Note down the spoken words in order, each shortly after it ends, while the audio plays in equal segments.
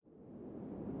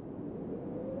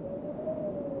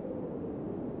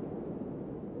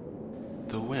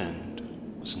The wind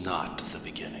was not the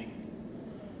beginning.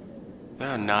 There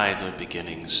are neither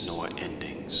beginnings nor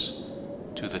endings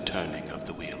to the turning of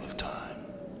the wheel of time.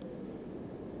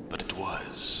 But it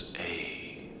was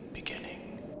a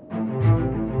beginning.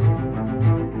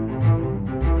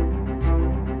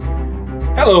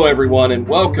 Hello, everyone, and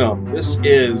welcome. This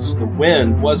is The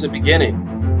Wind Was a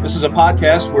Beginning. This is a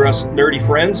podcast where us nerdy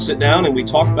friends sit down and we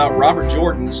talk about Robert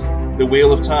Jordan's The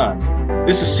Wheel of Time.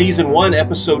 This is Season 1,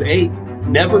 Episode 8,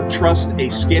 Never Trust a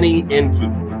Skinny Innkeeper.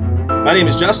 My name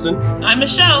is Justin. I'm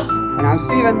Michelle. And I'm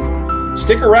Steven.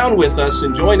 Stick around with us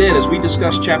and join in as we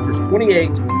discuss chapters 28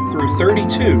 through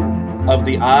 32 of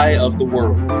The Eye of the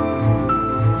World.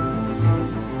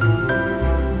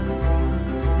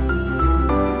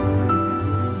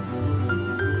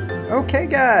 Okay,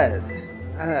 guys.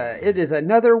 It is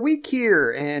another week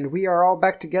here, and we are all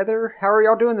back together. How are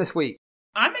y'all doing this week?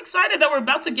 I'm excited that we're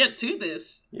about to get to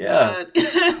this. Yeah.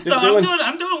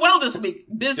 I'm doing well this week.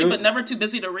 Busy, but never too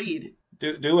busy to read.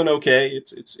 Doing okay.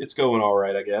 It's going all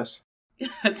right, I guess.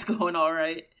 It's going all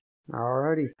right.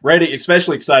 Alrighty. Ready,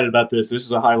 especially excited about this. This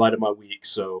is a highlight of my week.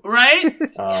 So right,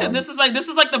 this is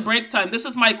like the break time. This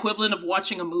is my equivalent of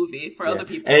watching a movie for other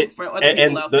people.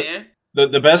 Out there.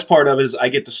 The best part of it is I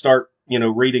get to start,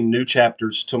 reading new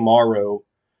chapters tomorrow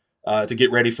to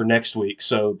get ready for next week.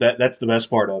 So that's the best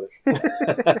part of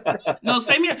it. No,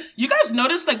 same here. You guys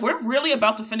notice we're really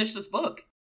about to finish this book.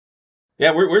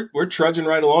 Yeah, we're trudging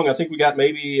right along. I think we got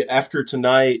maybe after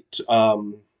tonight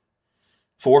 4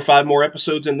 or 5 more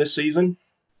episodes in this season.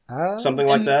 Something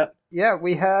like that. Yeah,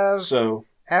 we have. So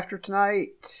after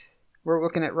tonight, we're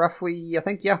looking at roughly,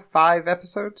 5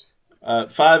 episodes.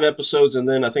 5 episodes, and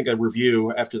then I think a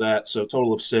review after that. So a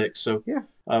total of 6. So yeah,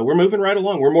 we're moving right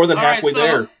along. We're more than halfway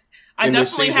there. I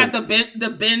definitely had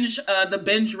the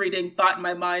binge reading thought in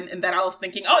my mind, and that I was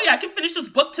thinking, oh yeah, I can finish this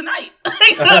book tonight.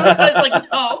 I was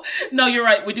like, no, you're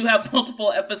right. We do have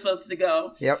multiple episodes to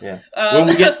go. Yep. Yeah.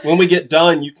 When we get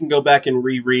done, you can go back and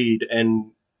reread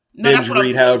and binge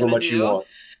read however much you want.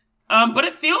 But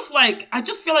it feels like I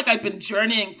feel like I've been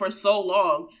journeying for so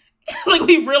long.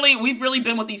 We've really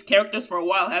been with these characters for a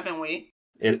while, haven't we?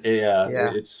 It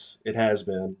has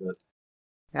been, but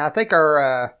yeah, I think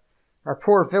our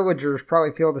poor villagers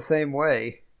probably feel the same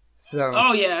way. So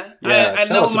I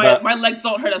know my legs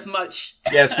don't hurt as much.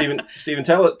 Yeah, Steven,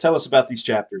 tell us about these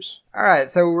chapters. All right,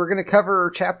 so we're going to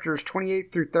cover chapters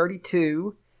 28 through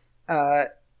 32.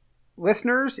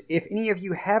 Listeners, if any of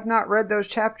you have not read those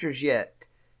chapters yet,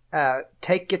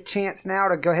 take a chance now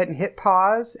to go ahead and hit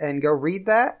pause and go read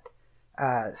that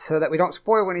so that we don't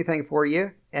spoil anything for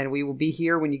you, and we will be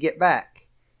here when you get back.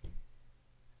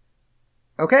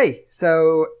 Okay,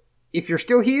 so if you're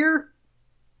still here,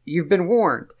 you've been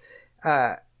warned.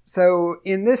 So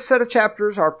in this set of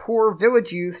chapters, our poor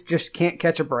village youth just can't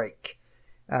catch a break.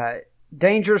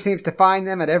 Danger seems to find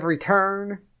them at every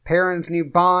turn. Perrin's new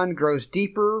bond grows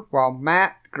deeper, while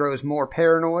Matt grows more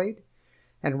paranoid.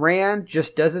 And Rand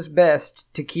just does his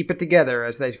best to keep it together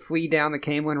as they flee down the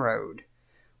Camelin Road.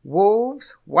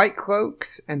 Wolves, white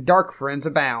cloaks, and dark friends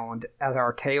abound as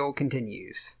our tale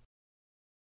continues.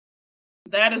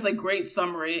 That is a great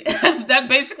summary. That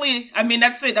basically,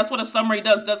 that's it. That's what a summary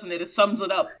does, doesn't it? It sums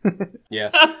it up. Yeah.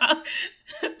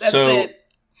 That's it.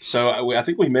 So I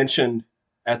think we mentioned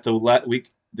at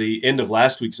the end of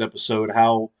last week's episode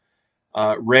how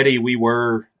ready we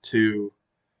were to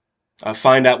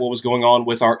find out what was going on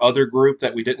with our other group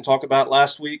that we didn't talk about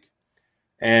last week.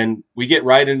 And we get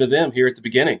right into them here at the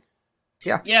beginning.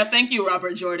 Yeah. Yeah, thank you,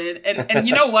 Robert Jordan. And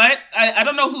you know what? I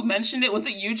don't know who mentioned it. Was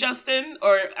it you, Justin?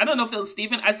 Or I don't know if it was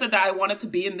Steven. I said that I wanted to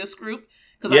be in this group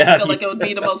because I feel like it would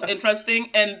be the most interesting.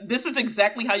 And this is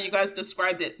exactly how you guys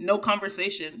described it. No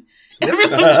conversation.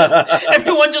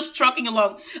 Everyone just trucking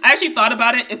along. I actually thought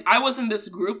about it. If I was in this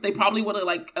group, they probably would have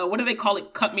what do they call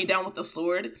it? Cut me down with the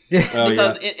sword.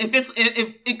 Because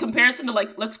if in comparison to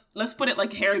let's put it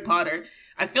like Harry Potter,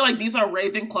 I feel like these are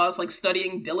Ravenclaws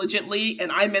studying diligently,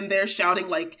 and I'm in there shouting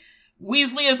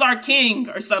Weasley is our king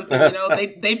or something.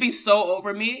 They'd be so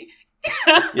over me.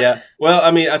 Yeah. Well,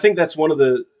 I think that's one of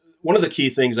the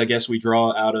key things I guess we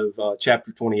draw out of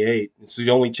chapter 28. It's the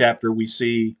only chapter we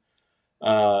see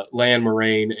Lan,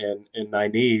 Moraine, and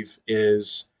Nynaeve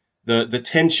is the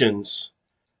tensions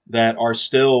that are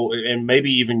still and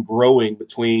maybe even growing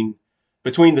between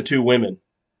the two women.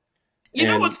 You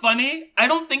know what's funny? I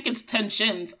don't think it's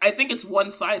tensions. I think it's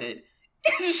one-sided.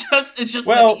 It's just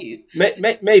Nynaeve.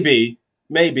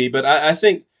 Maybe, but I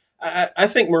think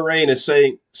Moraine is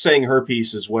saying her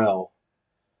piece as well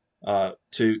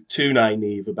to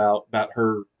Nynaeve about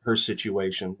her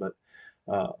situation, but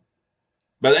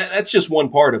that's just one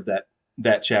part of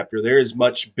that chapter. There is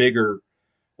much bigger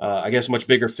I guess, much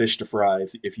bigger fish to fry,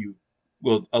 if you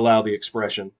will allow the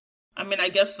expression. I mean, I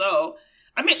guess so.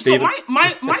 I mean, Steven? so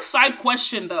my side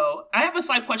question, though, I have a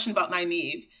side question about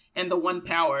Nynaeve and the one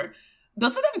power.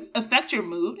 Does it affect your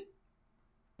mood?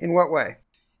 In what way?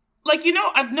 Like,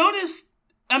 I've noticed,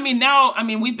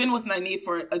 we've been with Nynaeve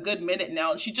for a good minute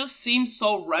now, and she just seems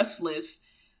so restless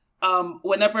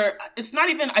whenever, it's not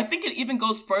even, I think it even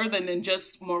goes further than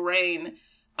just Moraine,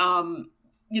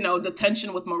 the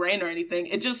tension with Moraine or anything.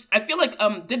 I feel like,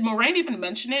 did Moraine even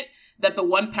mention it? That the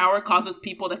one power causes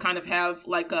people to kind of have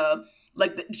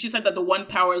she said that the one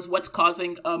power is what's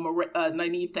causing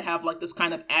Nynaeve to have like this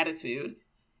kind of attitude.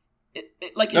 Is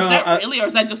that really, or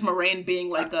is that just Moraine being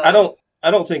like I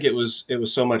don't think it was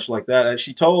so much like that.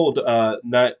 She told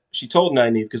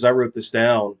Nynaeve, because I wrote this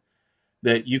down,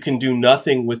 that you can do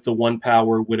nothing with the one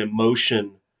power when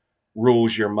emotion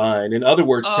rules your mind. In other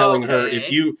words, telling her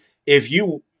if you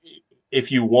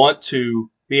want to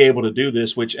be able to do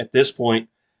this, which at this point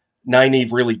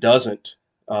Nynaeve really doesn't.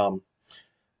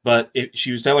 But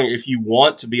she was telling her, if you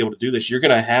want to be able to do this, you're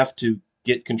going to have to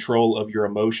get control of your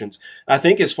emotions. I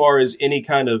think as far as any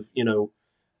kind of,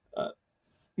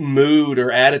 mood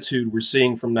or attitude we're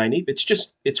seeing from Nynaeve,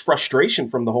 it's frustration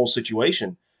from the whole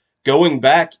situation. Going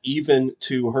back even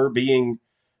to her being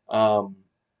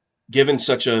given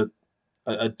such a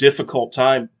difficult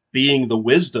time being the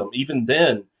wisdom. Even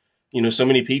then, so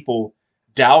many people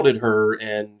doubted her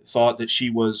and thought that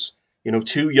she was,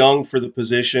 too young for the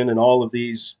position and all of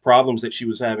these problems that she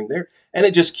was having there. And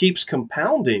it just keeps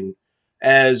compounding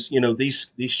as,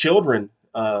 these children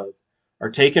are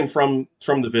taken from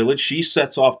the village. She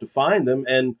sets off to find them,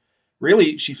 and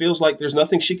really she feels like there's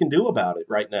nothing she can do about it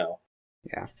right now.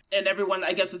 Yeah. And everyone,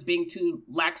 I guess, is being too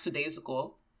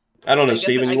lackadaisical. I don't know,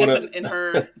 Stephen. In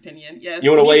her opinion, yeah.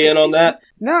 You want to weigh in on that?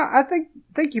 No, I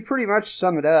think you pretty much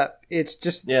sum it up. It's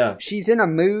just she's in a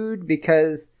mood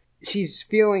because she's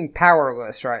feeling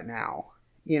powerless right now.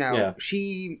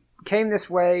 She came this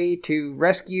way to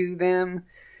rescue them.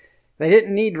 They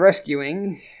didn't need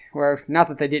rescuing. Well, not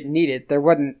that they didn't need it. There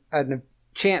wasn't a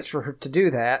chance for her to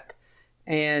do that.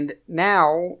 And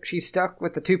now she's stuck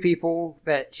with the two people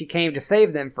that she came to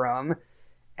save them from.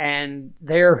 And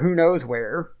they're who knows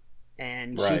where.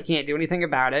 And she can't do anything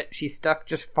about it. She's stuck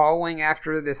just following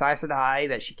after this Aes Sedai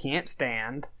that she can't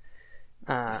stand.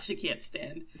 She can't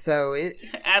stand. So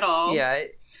at all. Yeah,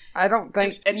 I don't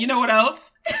think. And you know what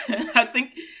else? I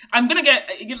think I'm gonna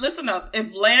listen up.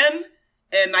 If Lan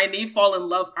and Nynaeve fall in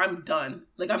love, I'm done.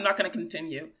 Like, I'm not gonna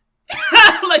continue.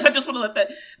 Like, I just want to let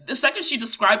that. The second she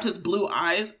described his blue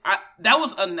eyes, that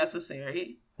was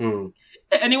unnecessary.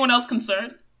 Anyone else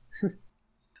concerned?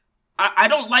 I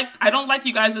don't like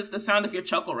you guys as the sound of your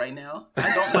chuckle right now.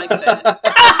 I don't like that.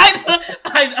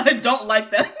 I don't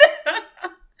like that.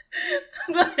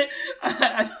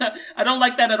 I don't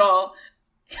like that at all.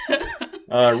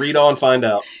 Read on, find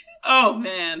out. Oh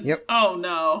man. Yep. Oh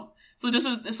no. So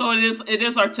it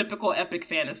is our typical epic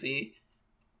fantasy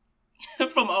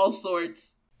from all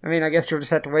sorts. I mean, I guess you'll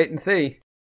just have to wait and see.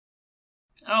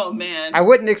 Oh man. I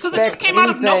wouldn't expect it just came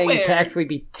out of anything nowhere to actually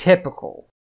be typical.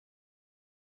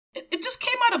 It just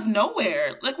came out of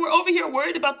nowhere. Like, we're over here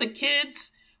worried about the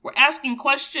kids. We're asking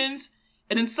questions.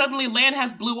 And then suddenly Lan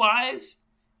has blue eyes.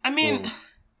 I mean,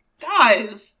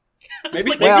 guys.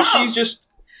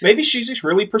 Maybe she's just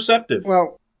really perceptive.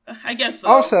 Well, I guess so.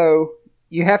 Also,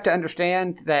 you have to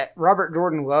understand that Robert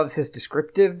Jordan loves his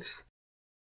descriptives.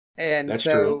 And That's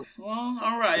so true. Well,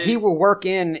 all right. He will work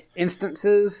in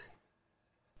instances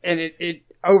and it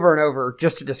over and over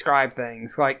just to describe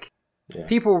things. Like,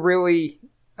 people really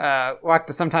like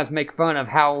to sometimes make fun of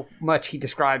how much he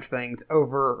describes things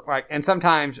over, and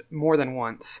sometimes more than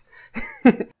once.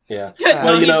 Yeah.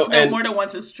 Well, and more than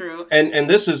once is true. And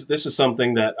this is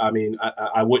something that, I mean,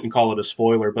 I wouldn't call it a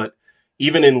spoiler, but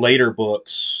even in later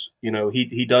books,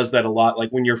 he does that a lot.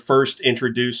 Like, when you're first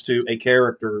introduced to a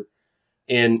character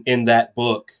in that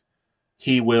book,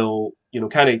 he will,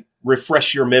 kind of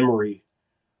refresh your memory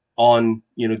on,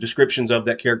 descriptions of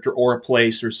that character or a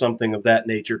place or something of that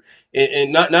nature.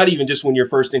 And not even just when you're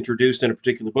first introduced in a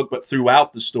particular book, but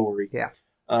throughout the story. Yeah.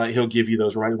 He'll give you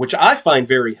those reminders, which I find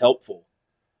very helpful,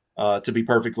 to be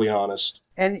perfectly honest.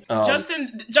 And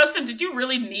Justin, did you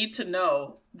really need to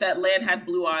know that Lan had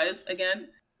blue eyes again?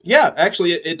 Yeah,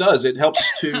 actually it does. It helps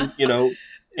to,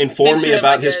 inform me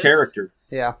about his character.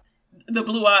 Yeah. The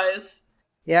blue eyes.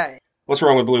 Yeah. What's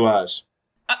wrong with blue eyes?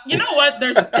 You know what?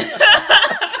 There's...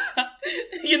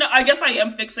 I guess I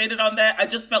am fixated on that. I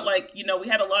just felt like, we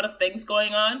had a lot of things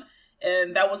going on,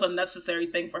 and that was a necessary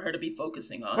thing for her to be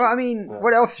focusing on. Well, I mean,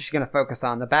 what else is she going to focus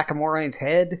on? The back of Moraine's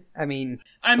head? I mean,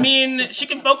 she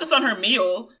can focus on her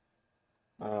meal.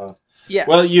 Yeah.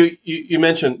 Well, you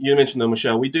mentioned though,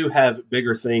 Michelle, we do have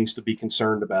bigger things to be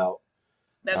concerned about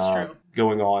That's true.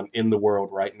 going on in the world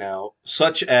right now,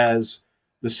 such as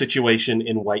the situation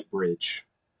in White Bridge.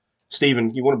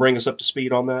 Stephen, you want to bring us up to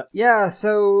speed on that? Yeah,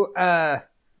 so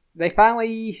they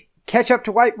finally catch up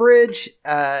to White Bridge,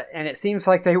 and it seems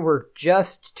like they were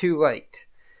just too late.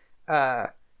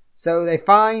 So they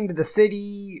find the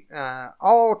city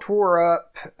all tore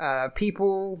up,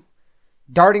 people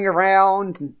darting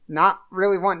around, not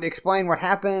really wanting to explain what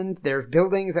happened. There's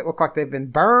buildings that look like they've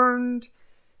been burned.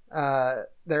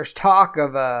 There's talk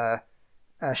of a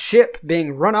ship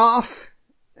being run off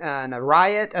and a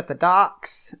riot at the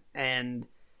docks and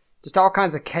just all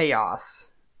kinds of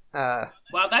chaos. Wow,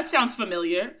 that sounds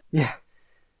familiar. Yeah.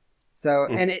 So,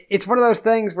 and it's one of those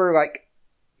things where, like,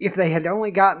 if they had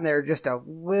only gotten there just a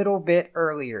little bit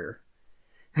earlier.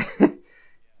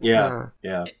 Yeah.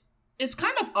 It's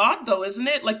kind of odd, though, isn't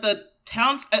it? Like, the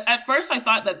towns... At first, I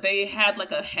thought that they had,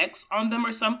 like, a hex on them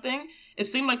or something. It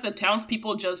seemed like the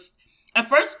townspeople just... At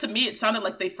first, to me, it sounded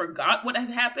like they forgot what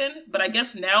had happened. But I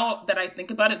guess now that I think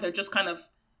about it, they're just kind of,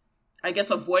 I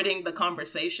guess, avoiding the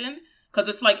conversation. Because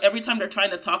it's like every time they're trying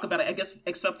to talk about it, I guess,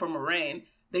 except for Moraine,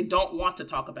 they don't want to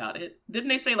talk about it. Didn't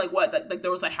they say, like, what? Like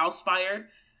there was a house fire?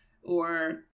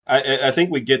 Or... I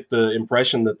think we get the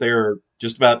impression that there are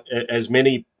just about as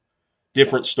many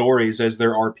different stories as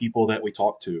there are people that we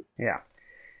talk to. Yeah.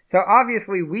 So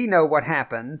obviously we know what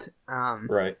happened.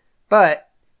 Right. But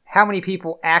how many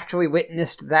people actually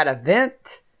witnessed that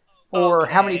event? Or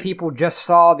Okay. how many people just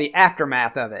saw the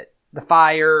aftermath of it? The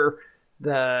fire,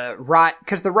 the riot.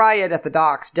 Because the riot at the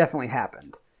docks definitely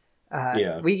happened.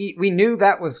 Yeah. We knew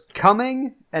that was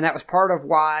coming, and that was part of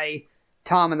why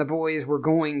Tom and the boys were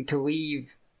going to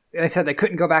leave. They said they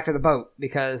couldn't go back to the boat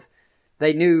because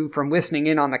they knew from listening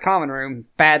in on the common room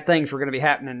bad things were going to be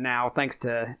happening now thanks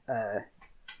to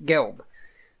Gilb.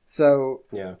 So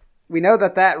Yeah. we know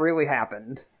that really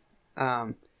happened.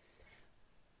 But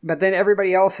then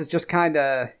everybody else is just kind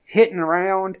of hitting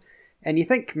around, and you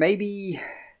think maybe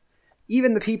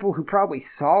even the people who probably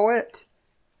saw it,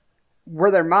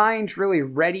 were their minds really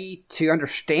ready to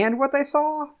understand what they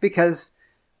saw? Because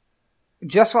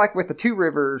just like with the Two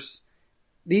Rivers,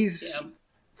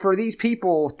 for these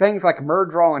people, things like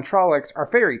Murdral and Trollocs are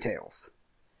fairy tales.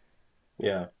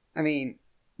 Yeah. I mean,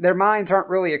 their minds aren't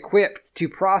really equipped to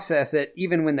process it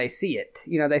even when they see it.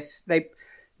 You know, they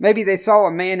maybe they saw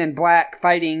a man in black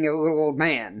fighting a little old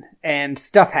man and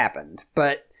stuff happened,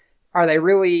 but are they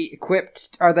really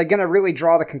equipped? Are they going to really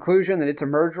draw the conclusion that it's a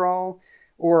Murdral?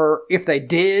 Or if they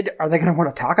did, are they going to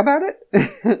want to talk about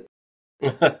it?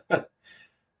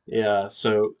 Yeah,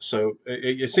 so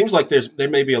it seems like there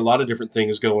may be a lot of different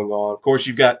things going on. Of course,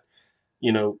 you've got,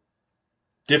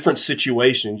 different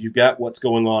situations. You've got what's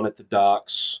going on at the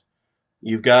docks.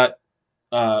 You've got,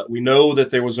 we know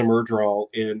that there was a Murdral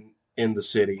in the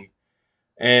city.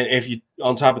 And if you,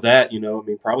 on top of that,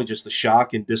 probably just the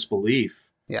shock and disbelief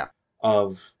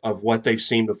of what they've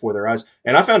seen before their eyes.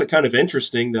 And I found it kind of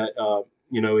interesting that,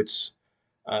 it's,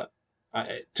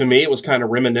 to me, it was kind of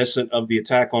reminiscent of the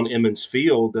attack on Emmons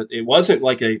Field, that it wasn't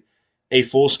like a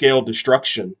full-scale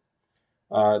destruction.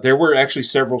 There were actually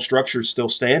several structures still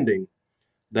standing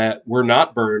that were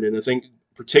not burned. And I think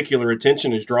particular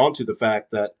attention is drawn to the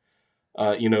fact that,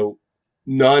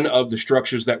 none of the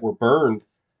structures that were burned,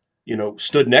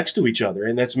 stood next to each other.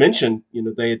 And that's mentioned,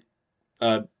 they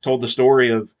had told the story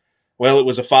of, well, it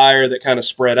was a fire that kind of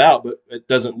spread out, but it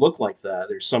doesn't look like that.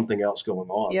 There's something else going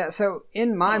on. Yeah, so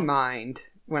in my mind,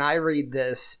 when I read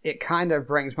this, it kind of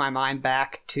brings my mind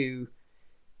back to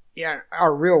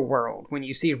our real world when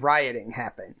you see rioting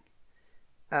happen.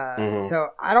 So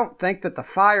I don't think that the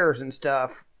fires and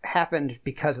stuff happened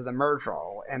because of the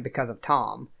Murdral and because of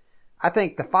Tom. I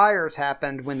think the fires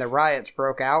happened when the riots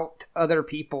broke out. Other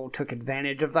people took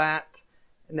advantage of that,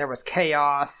 and there was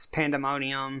chaos,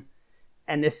 pandemonium.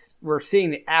 And we're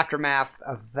seeing the aftermath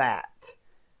of that.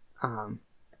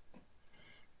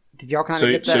 Did y'all kind of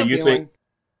get that feeling?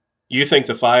 You think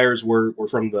the fires were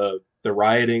from the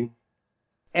rioting?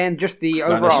 And just the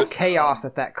overall chaos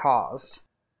that caused.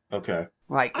 Okay.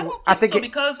 Like, I don't think so,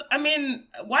 because,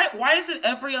 why is it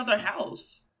every other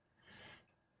house?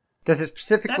 Does it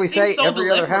specifically say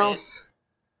every other house?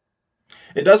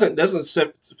 It doesn't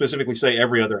specifically say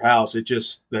every other house. It's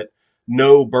just that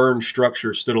no burned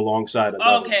structure stood alongside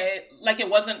another. Okay, it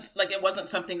wasn't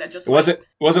something that just wasn't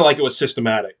like it was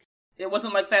systematic. It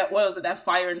wasn't like that. What was it? That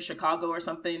fire in Chicago or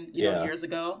something? Years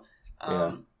ago.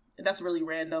 That's a really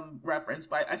random reference,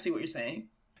 but I see what you're saying.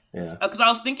 Yeah. Because I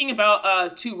was thinking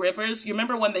about Two Rivers. You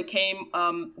remember when they came?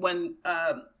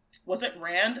 Was it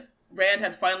Rand Rand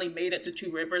had finally made it to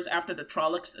Two Rivers after the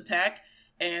Trollocs attack,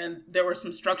 and there were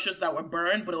some structures that were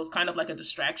burned, but it was kind of like a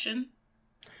distraction.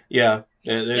 Yeah,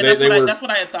 that's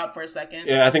what I had thought for a second.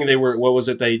 Yeah, I think they were. What was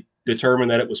it? They determined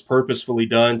that it was purposefully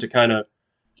done to kind of,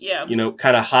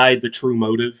 kind of hide the true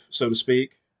motive, so to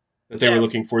speak, that they were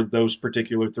looking for those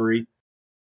particular three.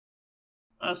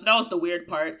 So that was the weird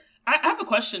part. I have a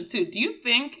question too. Do you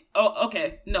think? Oh,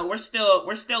 okay. No, we're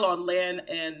still on Lan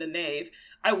and the Knave.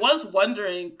 I was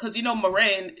wondering because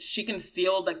Moraine, she can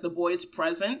feel like the boy's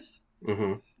presence,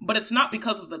 but it's not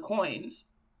because of the coins.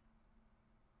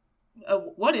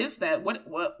 What is that? What?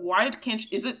 Why can't?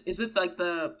 Is it like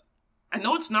the? I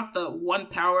know it's not the one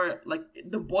power. Like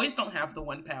the boys don't have the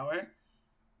one power.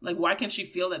 Like why can't she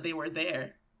feel that they were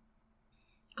there?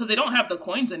 Because they don't have the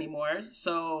coins anymore.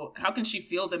 So how can she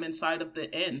feel them inside of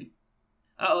the inn?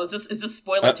 Oh, is this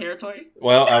spoiler territory?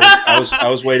 Well, I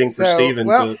was waiting for Steven.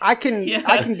 Well, I can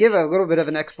give a little bit of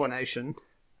an explanation.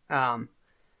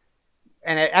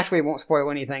 And it actually won't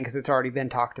spoil anything because it's already been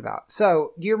talked about.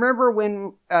 So, do you remember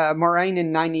when Moraine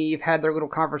and Nynaeve had their little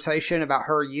conversation about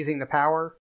her using the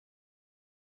power?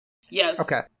 Yes.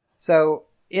 Okay. So,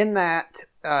 in that,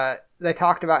 they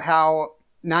talked about how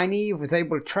Nynaeve was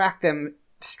able to track them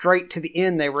straight to the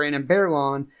inn they were in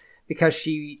Baerlon because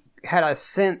she had a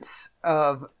sense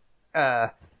of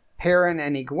Perrin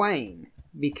and Egwene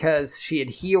because she had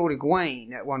healed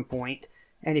Egwene at one point.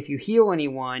 And if you heal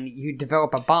anyone, you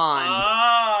develop a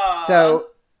bond. So,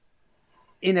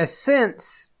 in a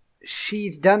sense,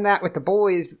 she's done that with the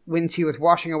boys when she was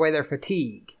washing away their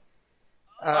fatigue.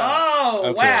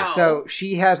 Wow. So,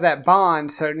 she has that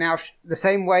bond. So, now the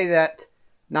same way that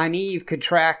Nynaeve could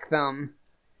track them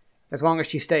as long as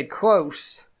she stayed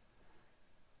close,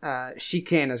 she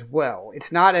can as well.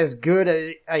 It's not as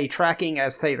good a tracking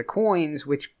as, say, the coins,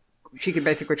 which she can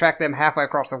basically track them halfway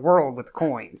across the world with the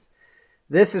coins.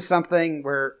 This is something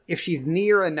where if she's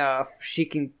near enough, she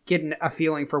can get a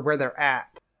feeling for where they're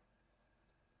at.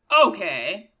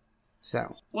 Okay.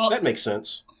 So. Well, that makes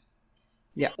sense.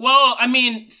 Yeah. Well, I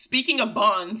mean, speaking of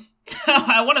bonds,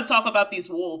 I want to talk about these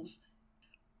wolves.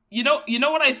 You know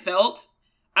what I felt?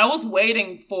 I was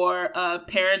waiting for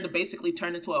Perrin to basically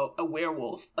turn into a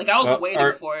werewolf. Like I was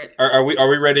waiting for it. Are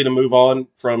we ready to move on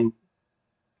from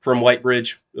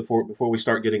Whitebridge before we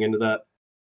start getting into that?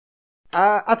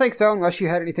 I think so, unless you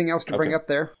had anything else to bring up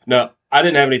there. No, I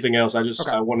didn't have anything else.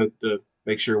 I wanted to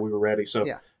make sure we were ready. So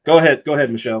yeah. Go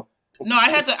ahead, Michelle. No, I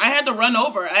had to run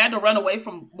over. I had to run away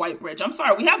from Whitebridge. I'm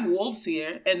sorry. We have wolves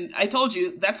here, and I told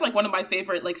you that's like one of my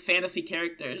favorite like fantasy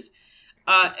characters.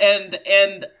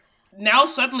 And now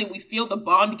suddenly we feel the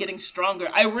bond getting stronger.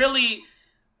 I really,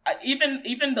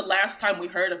 even the last time we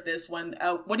heard of this, when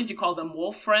what did you call them?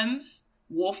 Wolf friends,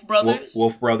 wolf brothers,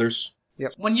 wolf brothers.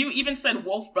 Yep. When you even said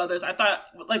wolf brothers, I thought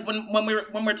like when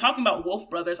we're talking about wolf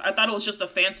brothers, I thought it was just a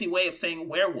fancy way of saying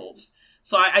werewolves.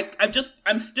 So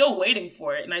I'm still waiting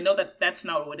for it, and I know that that's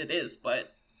not what it is,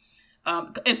 but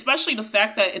especially the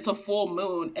fact that it's a full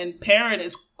moon and Perrin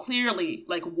is clearly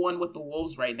like one with the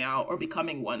wolves right now, or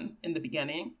becoming one in the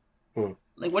beginning.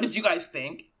 Like, what did you guys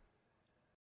think?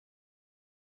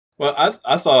 Well,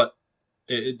 I thought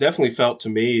it definitely felt to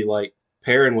me like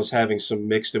Perrin was having some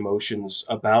mixed emotions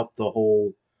about the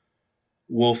whole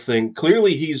wolf thing.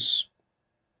 Clearly, he's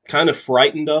kind of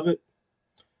frightened of it,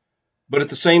 but at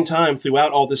the same time,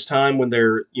 throughout all this time when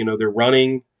they're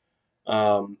running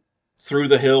through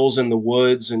the hills and the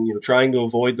woods and trying to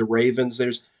avoid the ravens,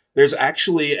 there's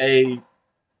actually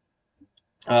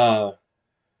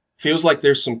feels like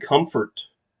there's some comfort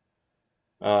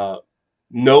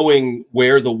knowing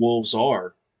where the wolves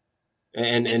are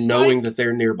and knowing that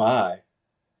they're nearby.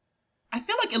 I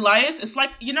feel like Elias, it's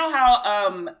like, you know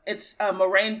how it's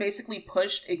Moraine basically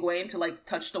pushed Egwene to like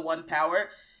touch the one power?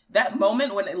 That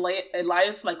moment when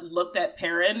Elias like looked at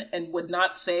Perrin and would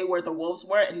not say where the wolves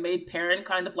were and made Perrin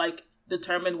kind of like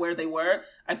determine where they were.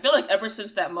 I feel like ever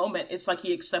since that moment, it's like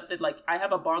he accepted like, I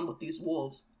have a bond with these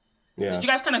wolves. Yeah. Did you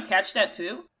guys kind of catch that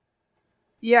too?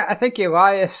 Yeah, I think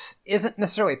Elias isn't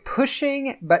necessarily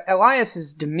pushing, but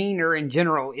Elias's demeanor in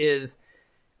general is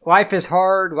life is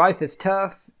hard, life is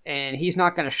tough, and he's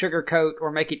not going to sugarcoat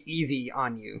or make it easy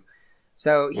on you.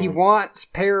 So he wants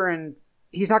Perrin.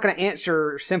 He's not going to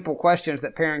answer simple questions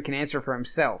that Perrin can answer for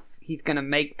himself. He's going to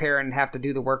make Perrin have to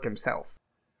do the work himself.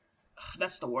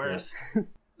 That's the worst. Yeah.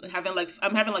 I'm having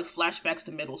like flashbacks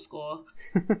to middle school.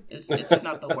 It's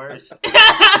not the worst.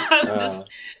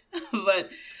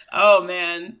 But oh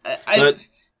man,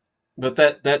 but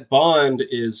that bond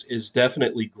is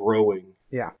definitely growing.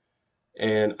 Yeah,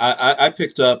 and I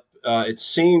picked up. It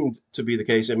seemed to be the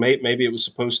case, and maybe it was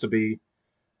supposed to be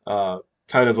kind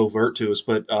of overt to us,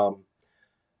 but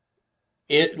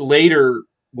it later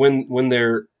when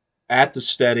they're at the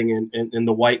steading and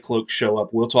the White Cloaks show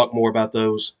up, we'll talk more about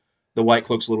the White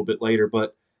Cloaks a little bit later.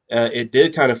 But it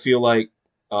did kind of feel like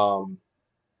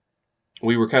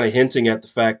we were kind of hinting at the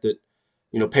fact that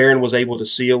Perrin was able to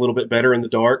see a little bit better in the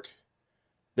dark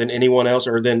than anyone else,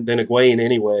 or than Egwene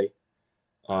anyway.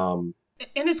 And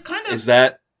it's kind of, is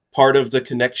that part of the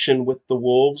connection with the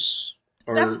wolves?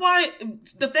 Or? That's why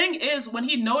the thing is, when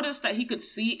he noticed that he could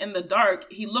see in the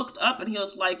dark, he looked up and he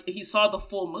was like, he saw the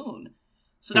full moon.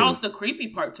 So that was the creepy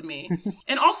part to me.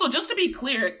 And also, just to be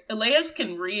clear, Elias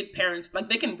can read parents, like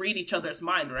they can read each other's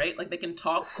mind, right? Like they can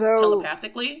talk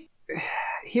telepathically.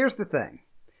 Here's the thing.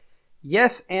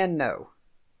 Yes and no.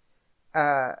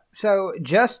 So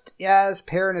just as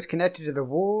Perrin is connected to the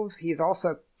wolves, he is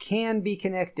also can be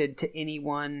connected to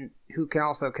anyone who can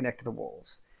also connect to the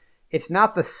wolves. It's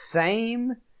not the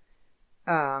same.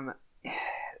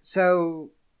 So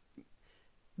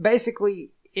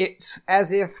basically, it's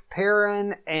as if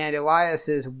Perrin and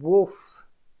Elias's wolf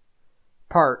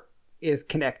part is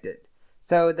connected.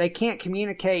 So they can't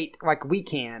communicate like we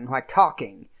can, like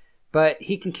talking. But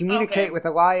he can communicate with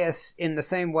Elias in the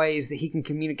same ways that he can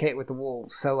communicate with the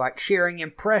wolves. So like sharing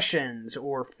impressions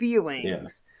or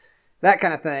feelings, that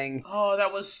kind of thing. Oh,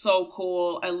 that was so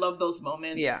cool. I love those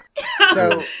moments. Yeah.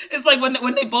 So it's like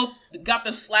when they both got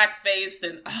the slack faced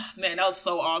and man, that was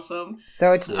so awesome.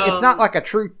 So it's not like a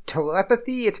true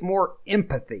telepathy, it's more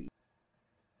empathy.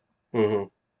 Mm-hmm.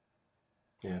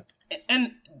 Yeah.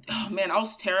 And oh man, I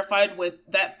was terrified with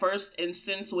that first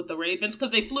instance with the ravens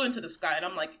because they flew into the sky, and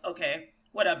I'm like, okay,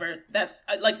 whatever. That's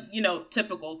like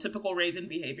typical raven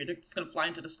behavior. They're just gonna fly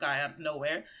into the sky out of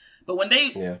nowhere. But when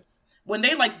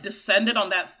they like descended on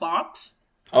that fox,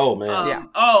 oh man,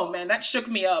 oh man, that shook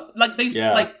me up. Like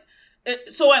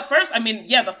so at first, I mean,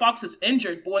 the fox is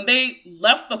injured, but when they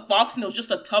left the fox and it was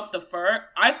just a tuft of fur,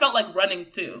 I felt like running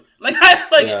too.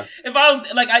 If I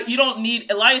was like, you don't need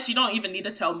Elias, you don't even need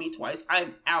to tell me twice.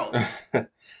 I'm out.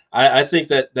 I think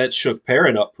that shook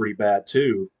Perrin up pretty bad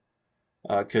too,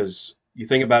 because you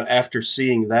think about after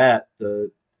seeing that the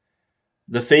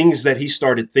things that he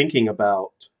started thinking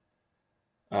about,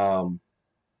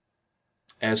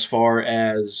 as far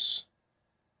as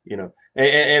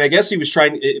And I guess he was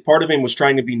part of him was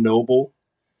trying to be noble,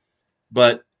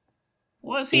 but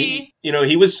was he?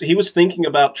 He was thinking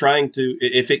about trying to,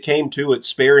 if it came to it,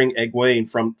 sparing Egwene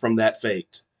from that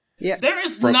fate. Yeah, there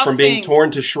is nothing from being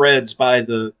torn to shreds by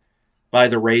the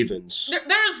ravens.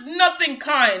 There's nothing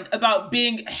kind about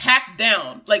being hacked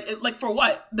down, like for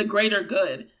what? The greater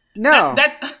good. No,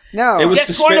 no. It was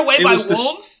get torn away by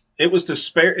wolves. It was to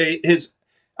spare his.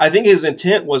 I think his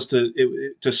intent was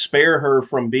to spare her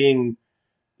from being,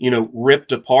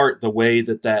 ripped apart the way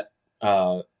that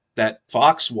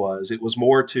fox was. It was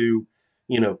more to,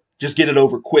 just get it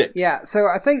over quick. Yeah. So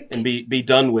I think and be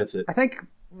done with it. I think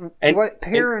what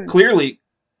Perrin clearly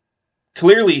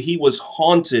he was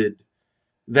haunted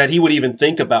that he would even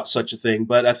think about such a thing.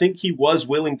 But I think he was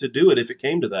willing to do it if it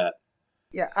came to that.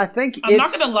 Yeah, I think I'm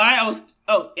not gonna lie.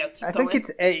 I think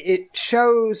it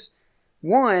shows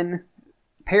one.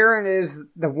 Perrin is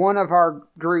the one of our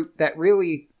group that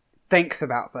really thinks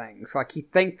about things. Like, he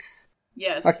thinks...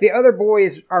 Yes. Like, the other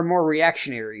boys are more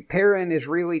reactionary. Perrin is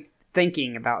really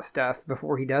thinking about stuff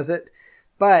before he does it.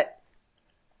 But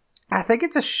I think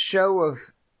it's a show of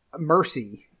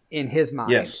mercy in his mind.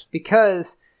 Yes.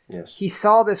 Because he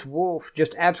saw this wolf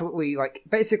just absolutely, like,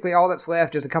 basically all that's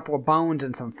left is a couple of bones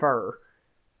and some fur.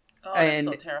 Oh, that's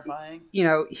so terrifying.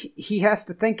 He has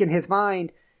to think in his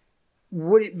mind...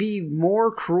 Would it be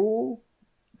more cruel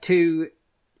to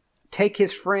take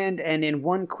his friend and in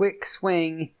one quick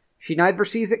swing, she never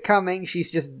sees it coming, she's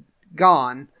just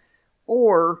gone,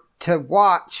 or to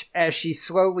watch as she's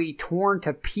slowly torn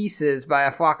to pieces by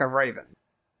a flock of ravens?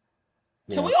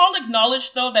 Can we all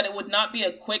acknowledge, though, that it would not be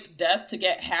a quick death to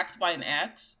get hacked by an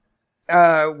axe?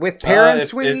 With Perrin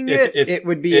swinging it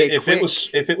would be if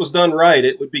it was done right,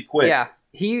 it would be quick. Yeah.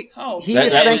 He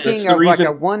is thinking of like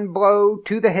a one blow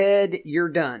to the head, you're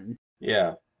done.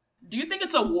 Yeah. Do you think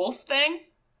it's a wolf thing?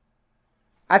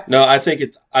 No, I think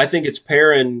it's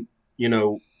Perrin.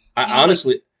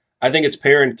 Honestly, I think it's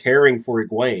Perrin caring for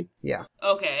Egwene. Yeah.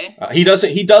 Okay. He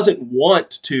doesn't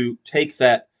want to take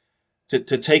that to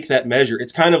take that measure.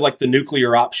 It's kind of like the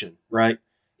nuclear option, right?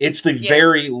 It's the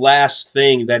very last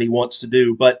thing that he wants to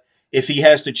do. But if he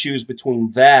has to choose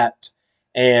between that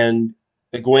and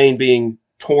Egwene being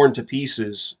torn to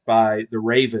pieces by the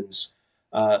ravens,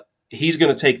 he's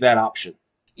going to take that option.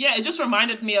 Yeah, it just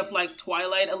reminded me of like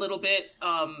Twilight a little bit.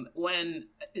 When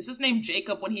is his name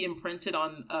Jacob? When he imprinted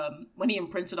on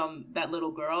that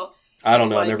little girl. I don't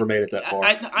know. I never made it that far.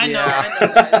 I know,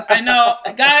 guys. I know,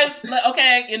 guys.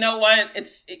 Okay, you know what?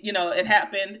 It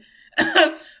happened,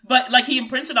 but like he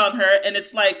imprinted on her, and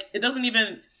it's like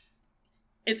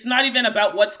it's not even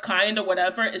about what's kind or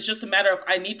whatever. It's just a matter of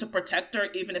I need to protect her,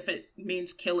 even if it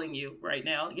means killing you right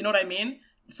now. You know what I mean?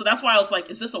 So that's why I was like,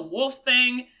 is this a wolf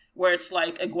thing? Where it's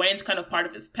like Egwene's kind of part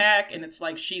of his pack, and it's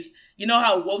like she's, you know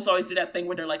how wolves always do that thing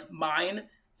where they're like mine.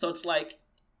 So it's like,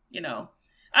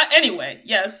 anyway,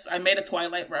 yes, I made a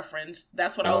Twilight reference.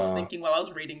 That's what I was thinking while I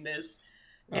was reading this.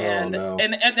 And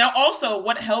now also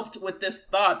what helped with this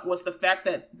thought was the fact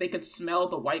that they could smell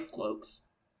the white cloaks.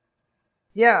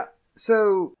 Yeah.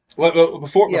 So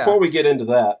before we get into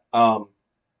that,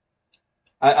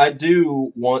 I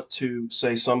do want to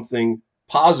say something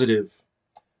positive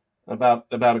about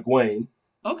Egwene.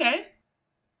 Okay.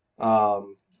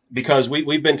 Because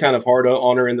we've been kind of hard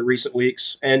on her in the recent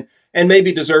weeks, and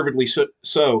maybe deservedly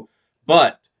so,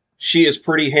 but she is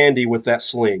pretty handy with that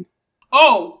sling.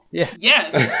 Oh, yeah.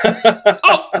 Yes.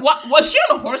 Oh, was she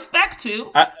on horseback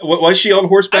too? Was she on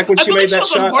horseback when she made that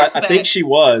shot? I think she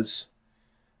was.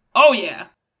 Oh yeah.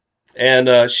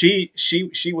 And she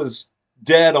was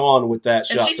dead on with that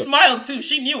shot. And she smiled too.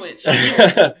 She knew it.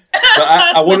 But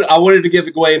I wanted to give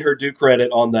Egwene her due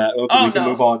credit on that. Okay, we can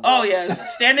move on. Oh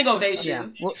yes, standing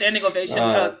ovation. Yeah. Standing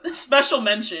ovation. Special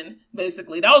mention.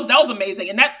 Basically, that was amazing.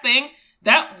 And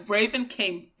that raven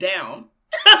came down.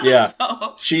 Yeah,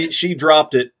 so. She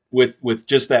dropped it with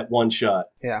just that one shot.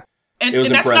 Yeah. And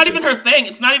that's not even her thing.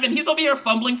 It's not even, he's over here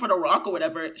fumbling for the rock or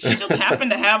whatever. She just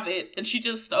happened to have it, and she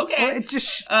just, okay. Well, it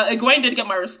just... Egwene did get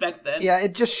my respect then. Yeah,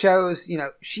 it just shows,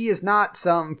 she is not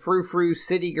some frou-frou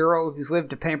city girl who's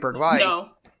lived a pampered life. No.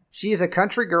 She is a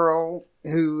country girl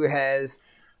who has,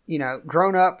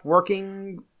 grown up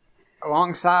working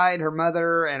alongside her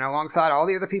mother and alongside all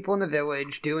the other people in the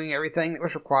village, doing everything that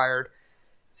was required.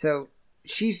 So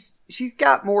she's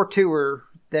got more to her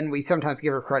than we sometimes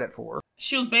give her credit for.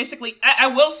 She was basically, I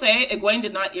will say, Egwene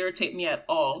did not irritate me at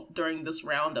all during this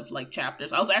round of like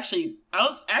chapters. I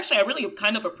really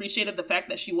kind of appreciated the fact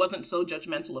that she wasn't so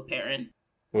judgmental of Perrin.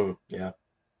 Yeah,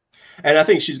 and I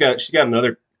think she's got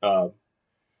another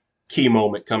key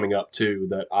moment coming up too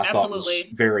that I thought was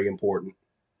very important.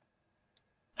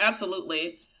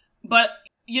 Absolutely, but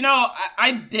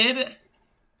I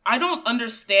don't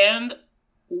understand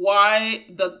why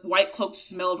the White Cloaks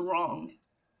smelled wrong.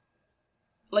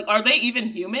 Like, are they even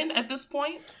human at this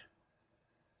point?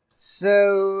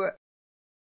 So...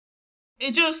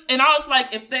 and I was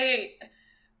like, if they,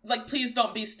 like, please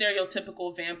don't be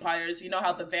stereotypical vampires. You know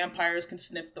how the vampires can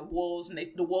sniff the wolves, and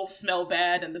the wolves smell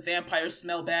bad, and the vampires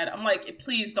smell bad. I'm like,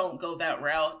 please don't go that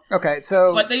route. Okay,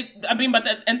 so... But at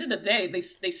the end of the day, they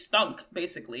stunk,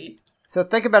 basically. So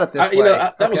think about it this way.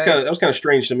 That was kind of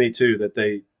strange to me, too, that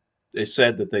they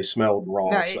said that they smelled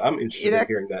wrong. So I'm interested in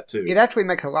hearing that too. It actually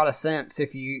makes a lot of sense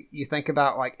if you think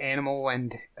about like animal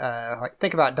and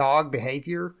think about dog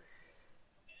behavior.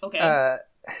 Okay.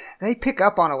 They pick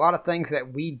up on a lot of things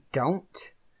that we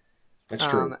don't. That's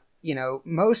true.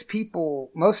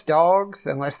 Most dogs,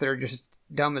 unless they're just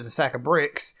dumb as a sack of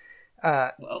bricks,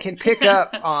 can pick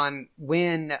up on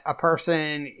when a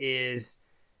person is,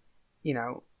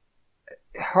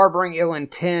 harboring ill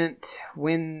intent,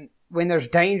 when there's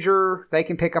danger, they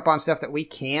can pick up on stuff that we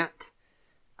can't.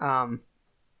 Never,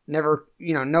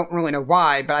 don't really know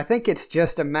why, but I think it's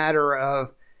just a matter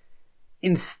of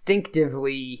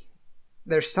instinctively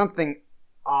there's something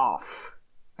off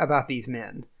about these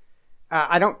men.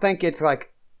 I don't think it's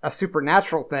like a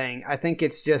supernatural thing. I think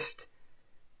it's just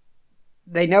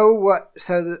they know what.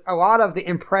 So a lot of the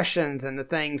impressions and the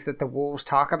things that the wolves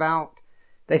talk about,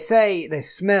 they say they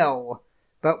smell,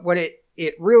 but what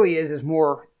it really is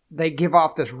more. They give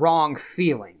off this wrong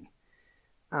feeling.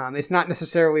 It's not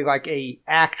necessarily like a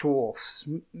actual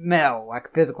smell,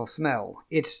 like physical smell.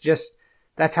 It's just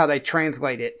that's how they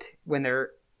translate it when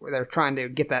they're trying to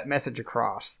get that message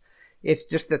across. It's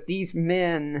just that these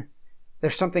men,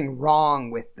 there's something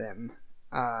wrong with them.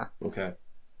 Okay.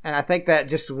 And I think that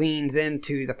just leans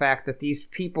into the fact that these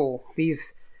people,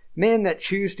 these men that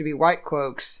choose to be White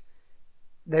Cloaks,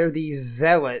 they're these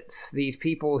zealots, these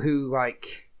people who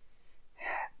like.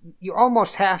 You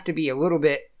almost have to be a little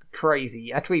bit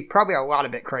crazy, actually probably a lot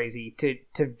of bit crazy to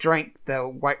drink the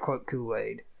White Cloak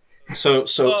Kool-Aid. So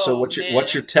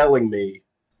what you're telling me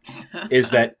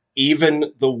is that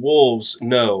even the wolves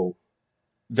know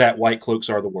that White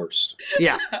Cloaks are the worst.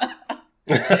 Yeah.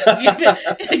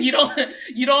 you don't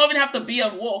even have to be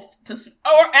a wolf to.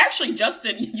 Or actually,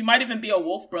 Justin, you might even be a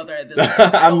wolf brother at this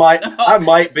point. I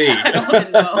might be. I don't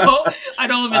even know. I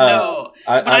don't even know.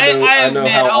 But I know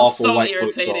admit, how I was awful so white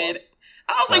cloaks irritated.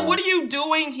 are. I was like, "What are you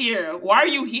doing here? Why are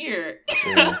you here?"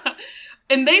 Yeah.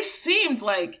 And they seemed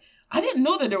like I didn't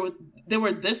know that they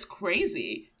were this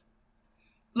crazy.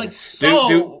 Like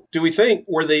so. Do we think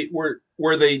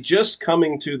were they just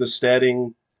coming to the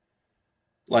steading,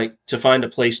 like to find a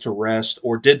place to rest,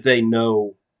 or did they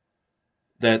know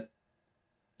that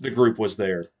the group was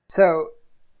there? So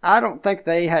I don't think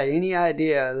they had any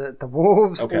idea that the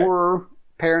wolves or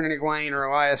Perrin and Egwene or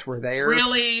Elias were there.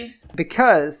 Really?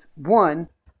 Because, one,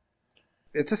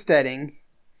 it's a steading.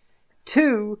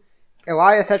 Two,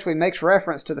 Elias actually makes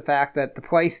reference to the fact that the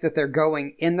place that they're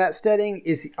going in that steading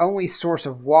is the only source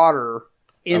of water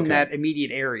in that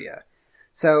immediate area.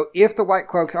 So if the White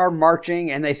Cloaks are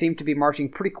marching, and they seem to be marching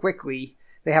pretty quickly,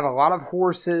 they have a lot of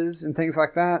horses and things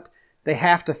like that, they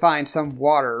have to find some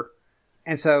water.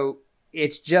 And so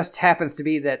it just happens to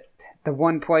be that the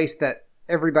one place that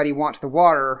everybody wants the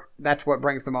water, that's what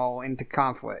brings them all into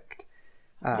conflict.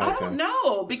 I don't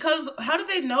know, because how did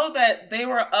they know that they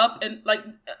were up and like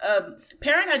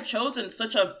Perrin had chosen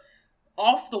such a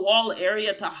off the wall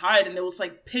area to hide, and it was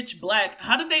like pitch black.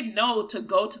 How did they know to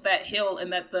go to that hill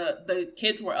and that the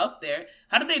kids were up there?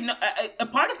 How did they know? A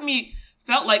part of me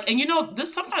felt like, and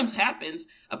this sometimes happens.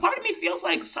 A part of me feels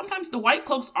like sometimes the White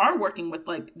Cloaks are working with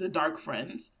like the Dark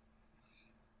Friends.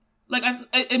 Like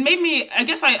it made me. I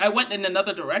guess I went in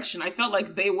another direction. I felt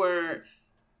like they were.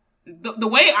 The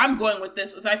way I'm going with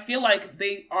this is I feel like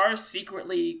they are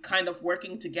secretly kind of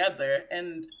working together,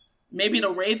 and maybe the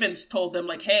Ravens told them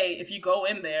like, hey, if you go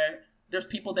in there, there's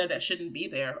people there that shouldn't be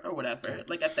there or whatever,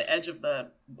 like at the edge of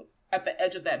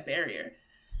that barrier.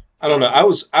 I don't know. I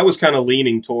was kind of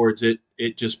leaning towards it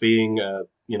just being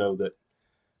that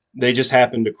they just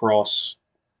happened to cross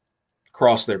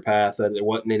their path, that there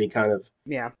wasn't any kind of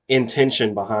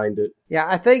intention behind it. Yeah,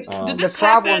 I think did this the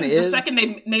problem happen is the second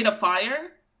they made a fire?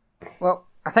 Well,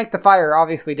 I think the fire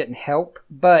obviously didn't help,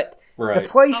 but the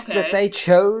place that they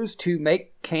chose to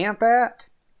make camp at,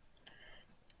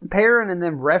 Perrin and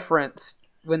them referenced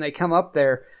when they come up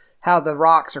there how the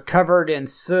rocks are covered in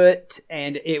soot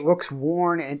and it looks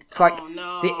worn, and it's like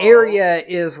the area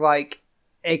is like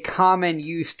a common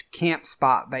used camp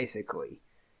spot, basically.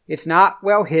 It's not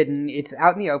well hidden, it's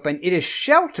out in the open, it is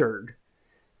sheltered,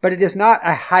 but it is not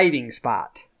a hiding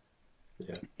spot.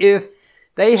 Yeah. If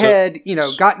they had,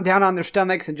 gotten down on their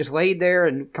stomachs and just laid there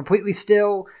and completely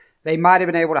still, they might have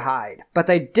been able to hide. But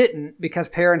they didn't, because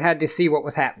Perrin had to see what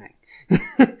was happening.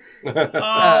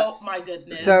 Oh, my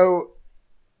goodness. So,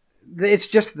 it's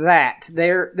just that.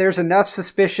 There's enough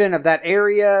suspicion of that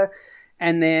area,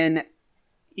 and then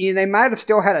they might have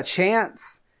still had a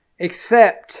chance,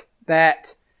 except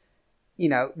that,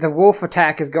 the wolf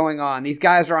attack is going on. These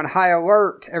guys are on high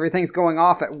alert. Everything's going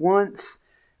off at once.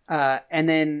 And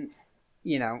then...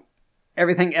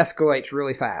 everything escalates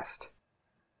really fast.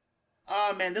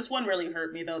 Oh man, this one really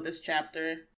hurt me though. This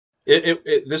chapter.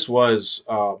 This was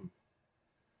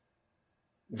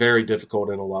very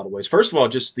difficult in a lot of ways. First of all,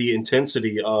 just the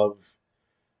intensity of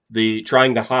the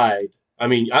trying to hide. I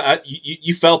mean,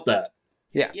 you felt that.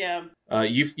 Yeah. Yeah.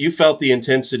 You felt the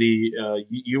intensity.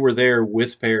 You were there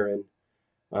with Perrin,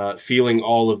 feeling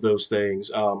all of those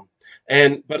things.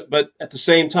 But at the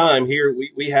same time, here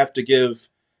we have to give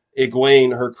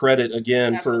Egwene her credit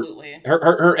again. Absolutely. For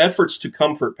her efforts to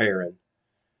comfort Perrin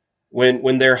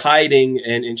when they're hiding,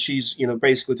 and she's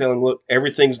basically telling him, look,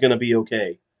 everything's going to be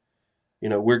okay.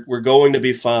 We're going to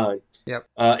be fine. Yep.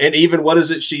 And even what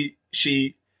is it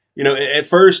she at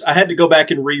first I had to go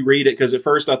back and reread it, because at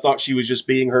first I thought she was just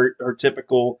being her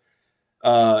typical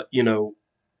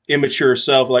immature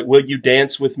self, like, will you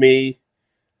dance with me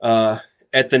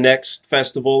at the next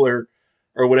festival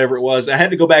or whatever it was. I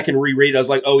had to go back and reread it. I was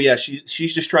like, oh yeah,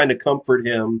 she's just trying to comfort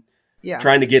him,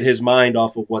 trying to get his mind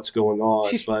off of what's going on.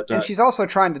 And she's also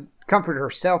trying to comfort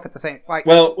herself at the same,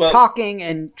 talking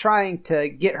and trying to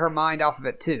get her mind off of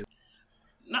it too.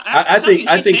 No,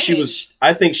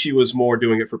 I think she was more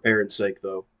doing it for Perrin's sake,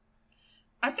 though.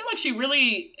 I feel like she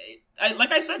really,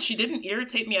 like I said, she didn't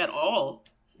irritate me at all.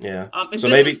 Yeah. If so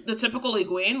this is the typical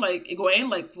Egwene,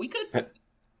 we could.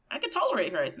 I could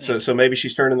tolerate her, I think. So maybe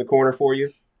she's turning the corner for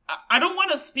you? I don't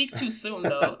want to speak too soon,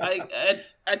 though.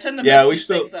 I tend to mess these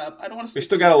things up. I don't want to speak We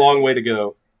still got a long way to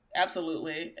go.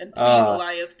 Absolutely. And please,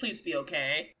 Elias, please be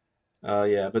okay.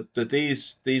 Yeah, but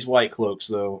these White Cloaks,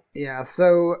 though. Yeah,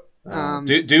 so...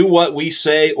 do what we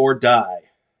say or die.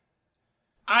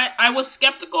 I was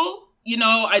skeptical.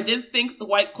 I did think the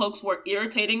White Cloaks were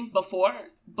irritating before,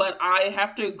 but I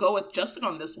have to go with Justin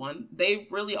on this one. They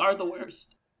really are the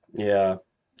worst. Yeah.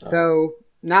 So,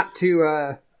 not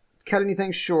to cut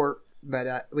anything short,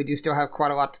 but we do still have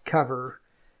quite a lot to cover.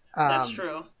 That's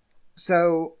true.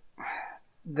 So,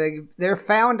 they're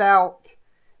found out,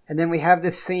 and then we have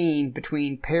this scene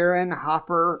between Perrin,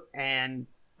 Hopper, and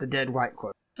the dead White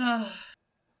Cloak.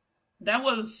 That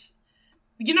was...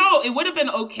 it would have been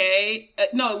okay.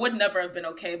 No, it would never have been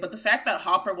okay. But the fact that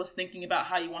Hopper was thinking about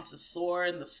how he wants to soar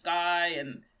in the sky,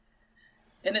 and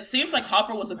it seems like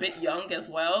Hopper was a bit young as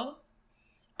well.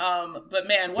 But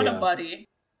man, what a buddy!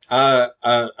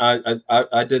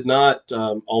 I did not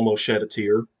almost shed a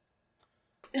tear.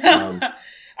 I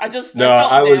felt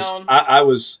down. I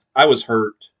was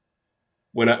hurt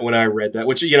when I read that.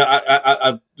 Which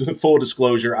I full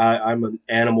disclosure, I'm an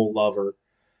animal lover,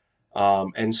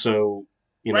 and so.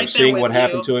 Seeing what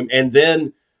happened to him, and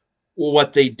then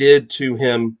what they did to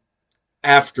him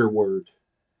afterward.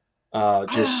 I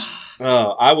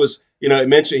was, he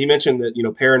mentioned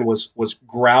that, Perrin was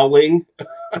growling.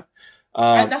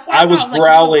 I was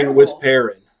growling with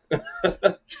Perrin.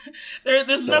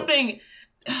 There's nothing.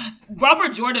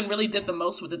 Robert Jordan really did the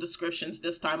most with the descriptions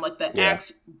this time, like the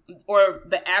axe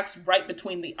right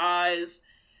between the eyes.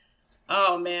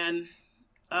 Oh man.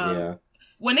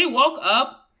 When they woke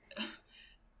up,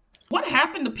 what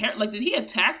happened to Perrin? Like, did he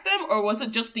attack them, or was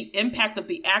it just the impact of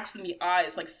the axe in the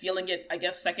eyes, like feeling it, I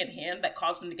guess, secondhand, that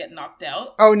caused him to get knocked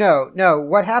out? Oh, no.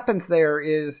 What happens there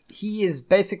is he is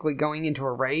basically going into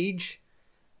a rage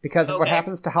because of what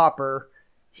happens to Hopper.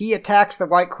 He attacks the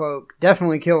White Cloak,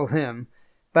 definitely kills him,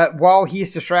 but while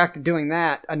he's distracted doing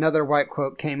that, another White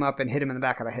Cloak came up and hit him in the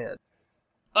back of the head.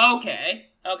 Okay,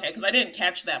 because I didn't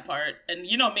catch that part, and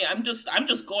you know me, I'm just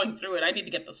going through it. I need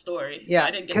to get the story, so I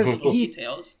didn't get the full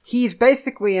details. He's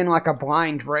basically in like a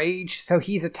blind rage, so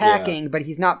he's attacking, but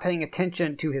he's not paying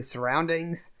attention to his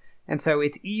surroundings, and so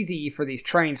it's easy for these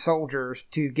trained soldiers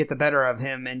to get the better of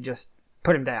him and just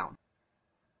put him down.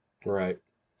 Right.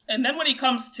 And then when he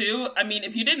comes to, I mean,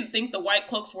 if you didn't think the White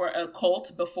Cloaks were a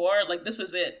cult before, like, this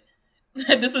is it.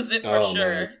 This is it for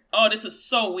sure. Man. Oh, this is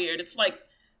so weird. It's like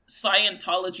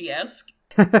Scientology-esque.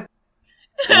 Oh,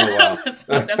 wow. that's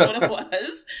what it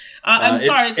was. I'm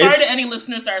sorry to any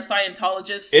listeners that are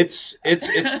Scientologists. It's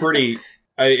pretty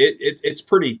it's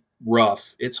pretty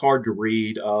rough. It's hard to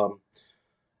read.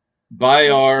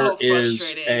 Bayar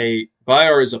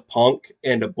is a punk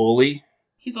and a bully.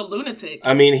 He's a lunatic.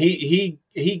 I mean,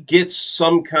 he gets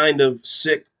some kind of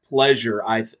sick pleasure.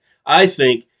 I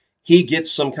think he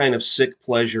gets some kind of sick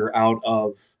pleasure out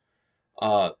of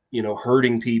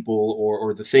hurting people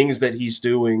or the things that he's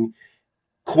doing,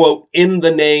 quote, in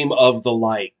the name of the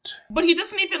light. But he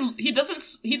doesn't,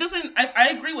 I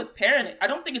agree with Perrin. I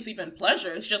don't think it's even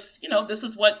pleasure. It's just, this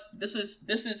is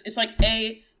it's like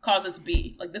A causes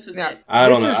B. Like, this is it. I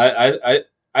don't know.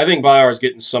 I think Bayar is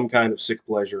getting some kind of sick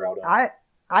pleasure out of it.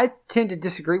 I tend to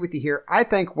disagree with you here. I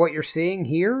think what you're seeing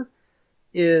here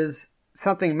is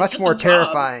something much more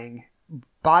terrifying.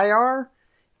 Bayar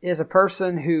is a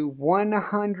person who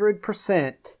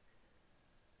 100%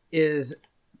 is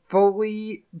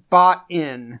fully bought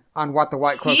in on what the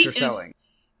White Cloaks are selling.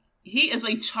 He is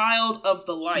a child of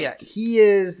the light. Yeah, he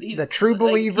is the true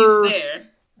believer. He's there.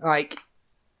 Like,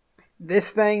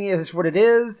 this thing is what it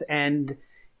is, and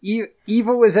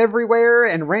evil is everywhere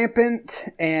and rampant,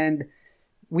 and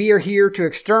we are here to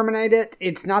exterminate it.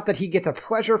 It's not that he gets a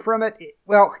pleasure from it.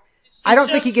 I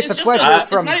don't think he gets a pleasure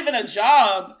from it. It's not even a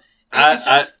job.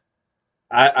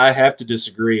 I have to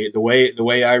disagree. The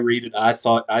way I read it,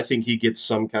 I think he gets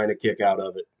some kind of kick out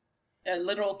of it. A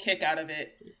literal kick out of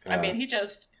it. I mean, he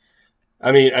just.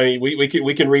 I mean,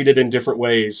 we can read it in different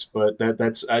ways, but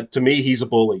that's to me, he's a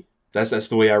bully. That's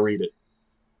the way I read it.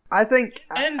 I think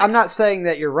I'm not saying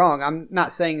that you're wrong. I'm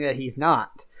not saying that he's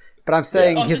not, but I'm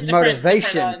saying his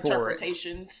motivation for it.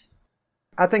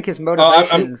 I think his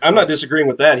motivation. I'm not disagreeing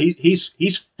with that.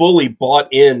 He's fully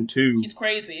bought into. He's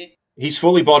crazy. He's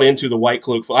fully bought into the White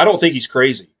Cloak. I don't think he's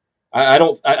crazy.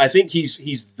 I think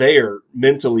he's there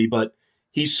mentally, but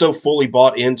he's so fully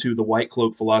bought into the White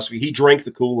Cloak philosophy. He drank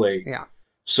the Kool-Aid,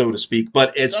 so to speak.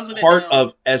 But as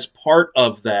part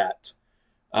of that,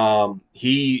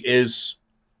 he is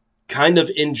kind of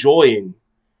enjoying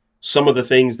some of the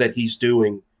things that he's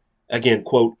doing. Again,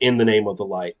 quote, in the name of the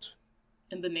light.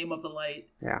 In the name of the light.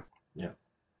 Yeah. Yeah.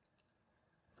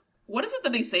 What is it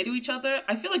that they say to each other?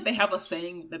 I feel like they have a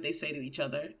saying that they say to each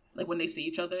other, like when they see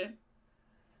each other.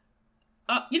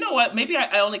 You know what? Maybe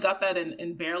I only got that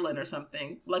in Berlin or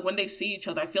something. Like when they see each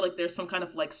other, I feel like there's some kind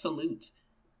of like salute.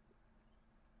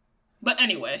 But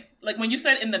anyway, like when you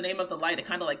said in the name of the light, it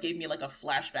kind of like gave me like a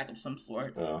flashback of some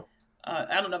sort. Oh.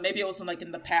 I don't know. Maybe it was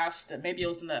in the past. Maybe it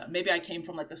was maybe I came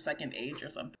from like the second age or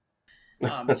something.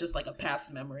 It's just like a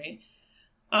past memory.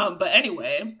 But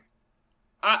anyway,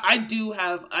 I do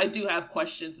have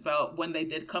questions about when they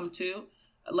did come to,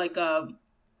 like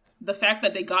the fact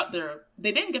that they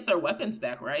didn't get their weapons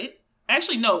back, right?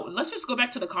 Actually, no. Let's just go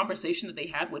back to the conversation that they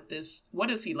had with this. What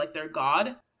is he, like their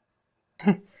god?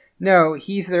 No,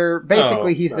 he's their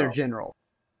general.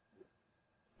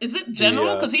 Is it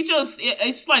general? Because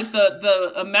it's like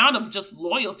the amount of just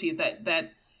loyalty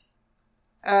that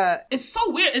it's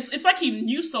so weird. It's like he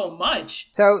knew so much.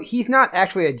 So he's not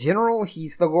actually a general,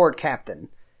 he's the Lord Captain.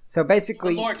 So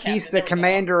basically, he's the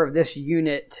commander of this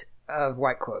unit of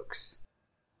White Cloaks.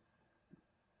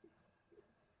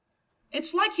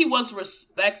 It's like he was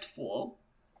respectful.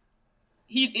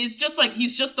 He's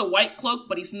just a White Cloak,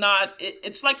 but he's not.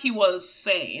 It's like he was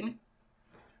sane.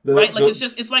 Right, like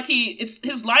it's like it's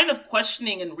his line of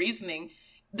questioning and reasoning.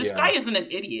 This guy isn't an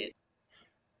idiot.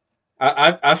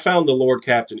 I found the Lord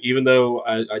Captain, even though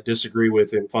I disagree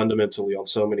with him fundamentally on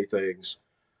so many things,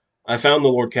 I found the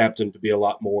Lord Captain to be a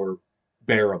lot more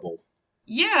bearable.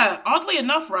 Yeah, oddly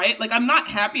enough, right? Like, I'm not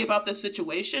happy about this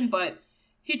situation, but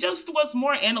he just was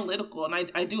more analytical,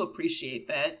 and I do appreciate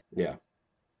that. Yeah.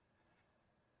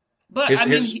 But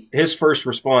his first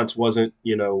response wasn't,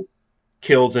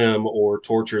 kill them or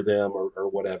torture them or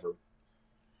whatever.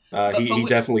 He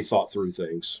definitely thought through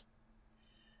things.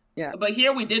 Yeah. But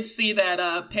here we did see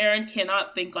that Perrin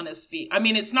cannot think on his feet. I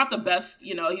mean, it's not the best,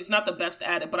 he's not the best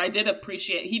at it, but I did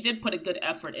appreciate, he did put a good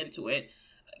effort into it,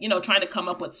 trying to come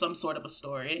up with some sort of a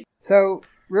story. So,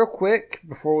 real quick,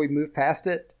 before we move past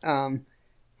it,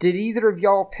 did either of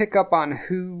y'all pick up on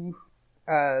who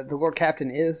the Lord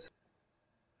Captain is?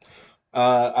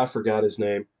 I forgot his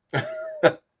name.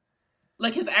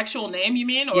 Like his actual name, you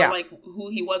mean? Or like who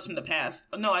he was from the past?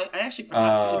 No, I actually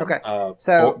forgot too. Okay.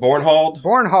 So Bornhold?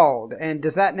 Bornhold. And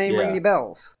does that name ring any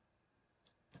bells?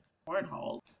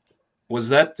 Bornhold. Was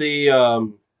that the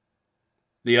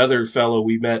other fellow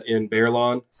we met in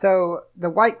Baerlon? So the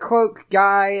White Cloak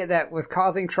guy that was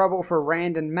causing trouble for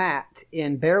Rand and Matt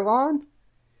in Baerlon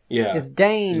is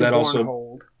Dane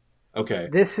Bornhold. Okay.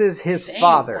 This is his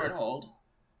father. Bornhold.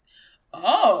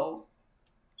 Oh,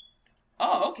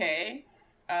 okay.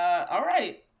 All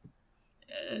right.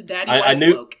 Daddy White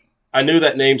Cloak. I knew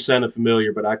that name sounded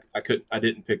familiar, but I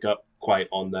didn't pick up quite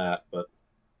on that. But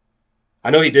I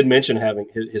know he did mention having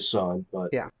his son,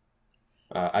 but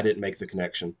I didn't make the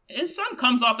connection. His son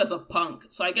comes off as a punk,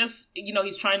 so I guess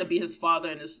he's trying to be his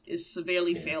father and is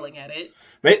severely failing at it.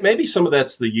 Maybe some of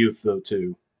that's the youth though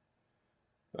too.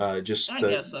 I guess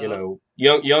so.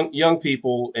 Young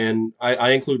people, and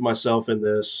I include myself in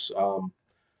this.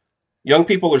 Young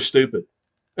people are stupid.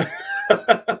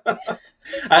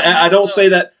 I don't say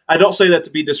that. I don't say that to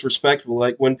be disrespectful.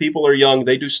 Like when people are young,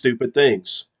 they do stupid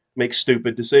things, make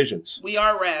stupid decisions. We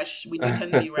are rash. We do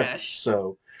tend to be rash.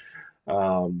 So,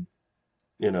 that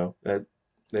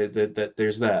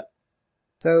there's that.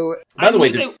 So, by the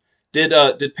way,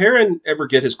 did Perrin ever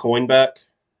get his coin back?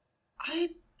 I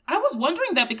was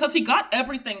wondering that because he got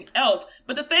everything else.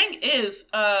 But the thing is,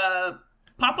 Papa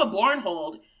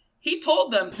Bornhold, he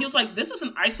told them, he was like, this is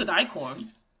an Aes Sedai coin.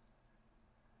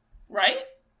 Right?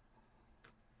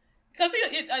 Because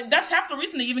that's half the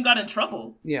reason he even got in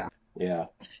trouble. Yeah. Yeah.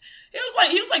 He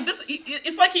was like this.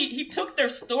 It's like he took their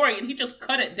story and he just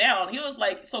cut it down. He was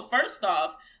like, so first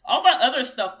off, all that other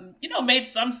stuff, made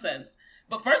some sense.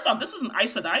 But first off, this is an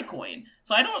Aes Sedai coin.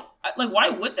 So why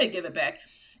would they give it back?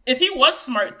 If he was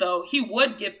smart, though, he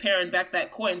would give Perrin back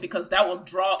that coin because that will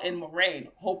draw in Moraine,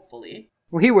 hopefully.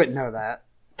 Well, he wouldn't know that.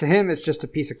 To him, it's just a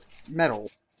piece of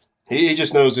metal. He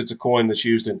just knows it's a coin that's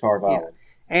used in Tar Valon. Yeah.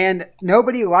 And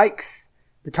nobody likes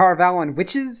the Tar Valon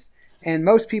witches, and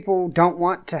most people don't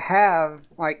want to have,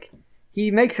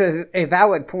 he makes a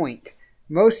valid point.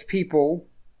 Most people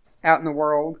out in the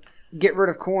world get rid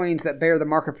of coins that bear the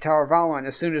mark of Tar Valon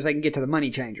as soon as they can get to the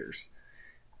money changers.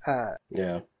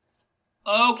 Yeah.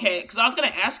 Okay, because I was going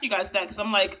to ask you guys that, because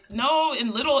I'm like, no,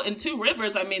 in Two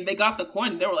Rivers, I mean, they got the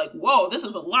coin, and they were like, whoa, this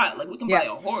is a lot, we can buy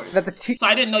a horse. So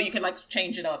I didn't know you could,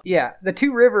 change it up. Yeah, the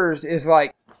Two Rivers is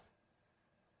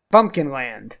Bumpkin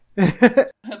Land.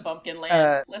 Bumpkin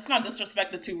Land. Let's not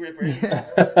disrespect the Two Rivers.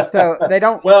 So they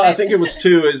don't... Well, I think it was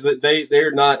too, is that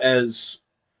they're not as...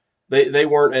 They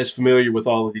weren't as familiar with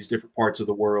all of these different parts of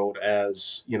the world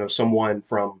as, someone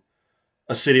from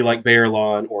a city like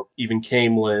Baerlon or even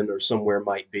Camelin or somewhere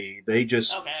might be. They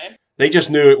just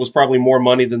knew it was probably more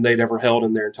money than they'd ever held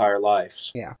in their entire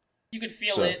lives. Yeah, you could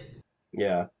feel it.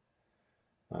 Yeah.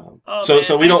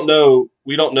 So we don't know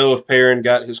if Perrin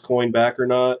got his coin back or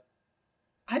not.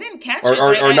 I didn't catch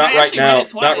or, it. or not I right now. read it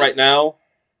twice. Not right now.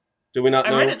 Do we not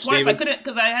know? I read it twice. Steven? I couldn't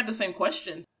because I had the same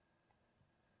question.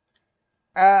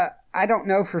 I don't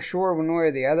know for sure one way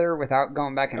or the other without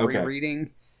going back and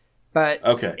rereading. But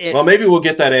okay. Well, maybe we'll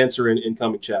get that answer in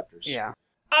coming chapters. Yeah.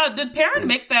 Did Perrin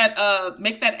make that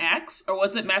axe, or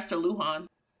was it Master Luhan?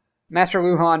 Master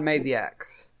Luhan made the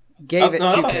axe. Gave it to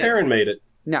I thought Perrin made it.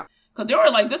 No. Because they were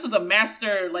like, this is a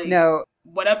master, like,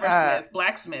 whatever smith,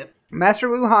 blacksmith. Master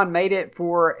Luhan made it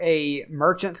for a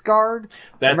merchant's guard.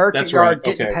 The merchant guard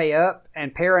didn't pay up,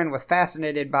 and Perrin was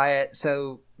fascinated by it,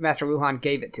 so Master Luhan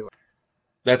gave it to him.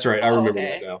 That's right. I remember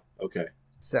that now. Okay.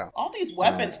 So all these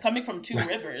weapons coming from two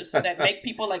rivers that make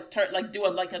people do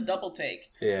a double take.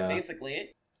 Yeah.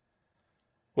 Basically.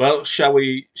 Well, shall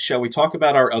we talk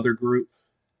about our other group?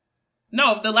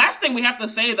 No, the last thing we have to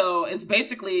say though is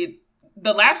basically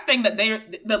the last thing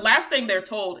they're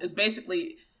told is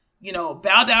basically,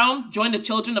 bow down, join the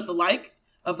children of the light,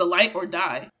 or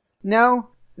die. No.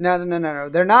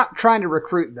 They're not trying to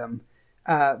recruit them.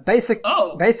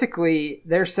 Basically,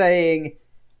 they're saying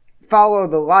follow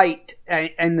the light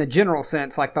in the general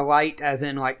sense, like the light as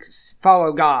in like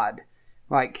follow God,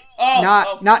 like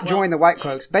not join the White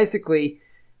Cloaks. Basically,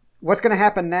 what's going to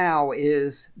happen now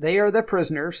is they are the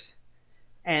prisoners,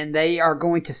 and they are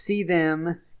going to see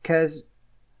them because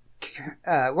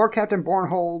Lord Captain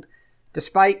Bornhold,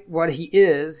 despite what he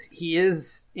is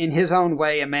in his own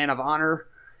way a man of honor.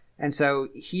 And so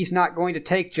he's not going to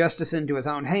take justice into his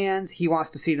own hands. He wants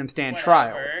to see them stand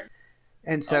trial.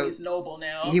 And so he's noble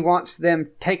now. He wants them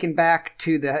taken back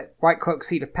to the White Cloak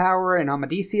seat of power in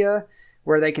Amadisia,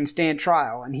 where they can stand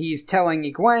trial. And he's telling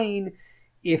Egwene,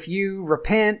 if you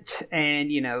repent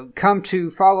and, come to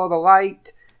follow the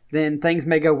light, then things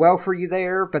may go well for you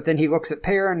there. But then he looks at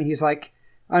Perrin and he's like,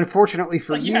 unfortunately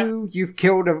for you, you've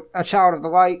killed a child of the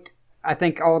light. I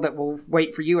think all that will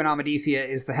wait for you in Amadisia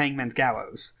is the hangman's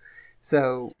gallows.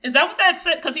 So is that what that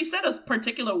said? Because he said a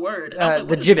particular word. I was like,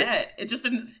 the gibbet. That? It just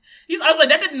didn't. I was like,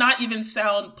 that did not even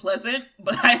sound pleasant.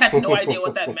 But I had no idea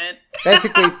what that meant.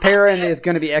 Basically, Perrin is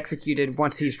going to be executed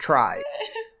once he's tried.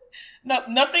 No,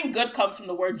 nothing good comes from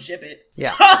the word gibbet. Yeah.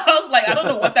 So I was like, I don't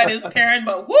know what that is, Perrin,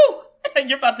 but woo,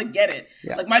 you're about to get it.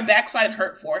 Yeah. Like my backside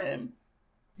hurt for him.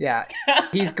 Yeah,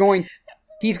 he's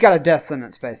got a death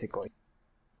sentence basically.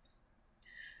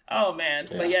 Oh man,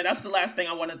 yeah. But yeah, that's the last thing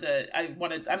I'm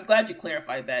glad you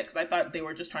clarified that because I thought they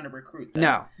were just trying to recruit them.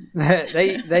 No,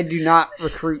 they do not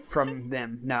recruit from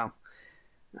them. No.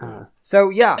 So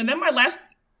yeah, and then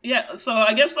so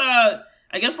I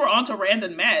guess we're on to Rand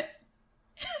and Matt.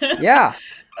 Yeah.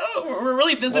 We're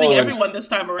really visiting everyone this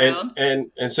time around.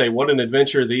 And say what an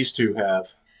adventure these two have.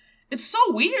 It's so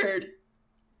weird.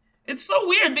 It's so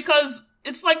weird because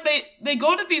it's like they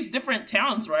go to these different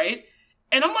towns, right?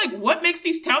 And I'm like, what makes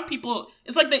these town people...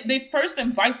 It's like they first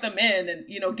invite them in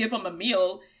and, give them a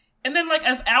meal. And then, like,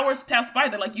 as hours pass by,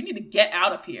 they're like, you need to get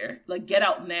out of here. Like, get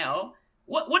out now.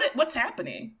 What's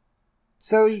happening?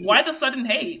 So why the sudden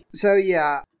hate? So,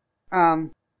 yeah.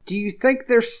 Do you think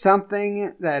there's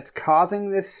something that's causing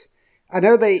this? I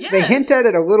know they hint at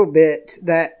it a little bit,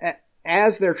 that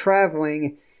as they're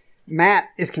traveling, Matt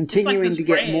is continuing to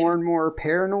get more and more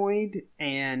paranoid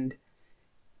and...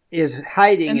 is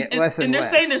hiding it less and less. And they're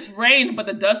saying it's rain, but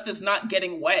the dust is not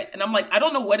getting wet. And I'm like, I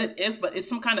don't know what it is, but it's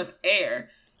some kind of air.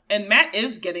 And Matt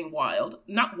is getting wild.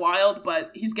 Not wild,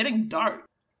 but he's getting dark.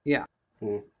 Yeah.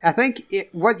 I think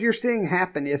what you're seeing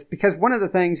happen is, because one of the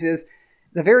things is,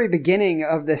 the very beginning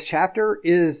of this chapter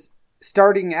is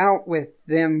starting out with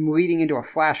them leading into a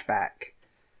flashback.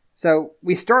 So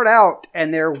we start out,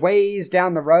 and they're ways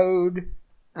down the road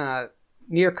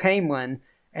near Camelin,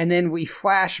 and then we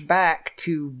flash back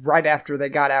to right after they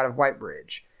got out of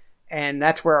Whitebridge. And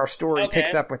that's where our story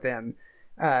picks up with them.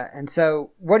 And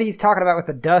so what he's talking about with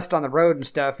the dust on the road and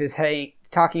stuff is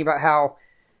talking about how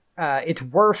it's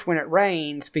worse when it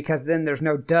rains because then there's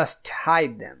no dust to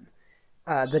hide them.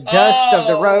 The dust of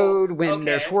the road, when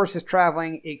there's horses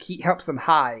traveling, it helps them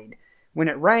hide. When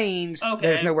it rains,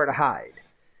 there's nowhere to hide.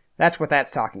 That's what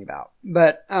that's talking about.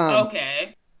 But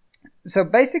so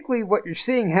basically what you're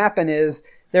seeing happen is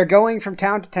they're going from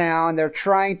town to town. They're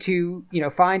trying to,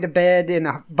 find a bed in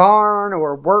a barn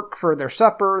or work for their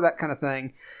supper, that kind of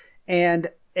thing. And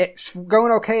it's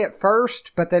going okay at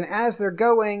first, but then as they're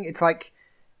going, it's like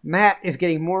Matt is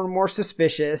getting more and more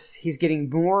suspicious. He's getting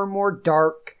more and more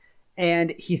dark,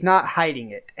 and he's not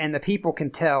hiding it. And the people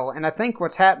can tell. And I think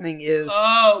what's happening is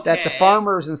that the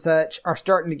farmers and such are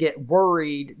starting to get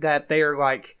worried that they're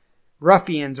like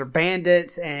ruffians or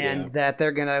bandits, and that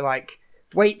they're going to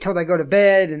wait till they go to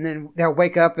bed, and then they'll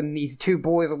wake up and these two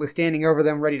boys will be standing over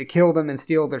them ready to kill them and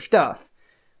steal their stuff.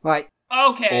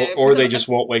 Okay. or they just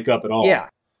won't wake up at all. Yeah.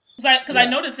 Because I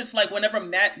noticed it's like whenever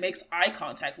Matt makes eye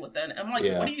contact with them, I'm like,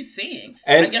 what are you seeing?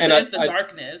 And, I guess it is the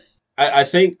darkness. I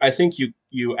think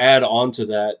you add on to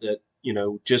that, you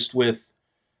know, just with,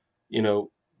 you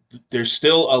know, there's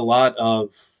still a lot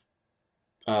of,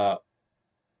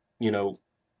 you know,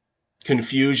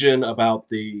 confusion about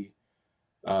the,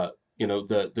 you know,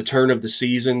 the turn of the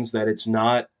seasons, that it's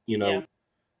not, you know,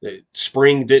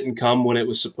 spring didn't come when it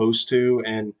was supposed to.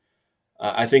 And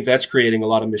I think that's creating a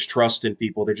lot of mistrust in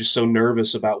people. They're just so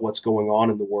nervous about what's going on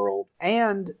in the world.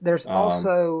 And there's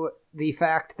also the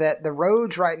fact that the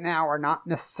roads right now are not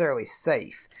necessarily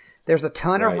safe. There's a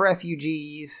ton of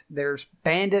refugees. There's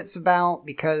bandits about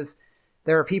because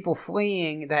there are people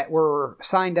fleeing that were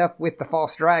signed up with the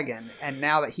false dragon. And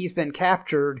now that he's been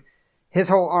captured, his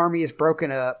whole army is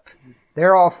broken up.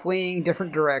 They're all fleeing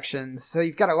different directions. So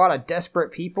you've got a lot of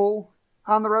desperate people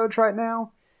on the roads right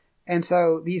now. And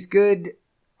so these good,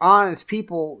 honest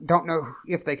people don't know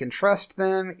if they can trust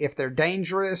them, if they're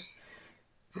dangerous.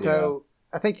 So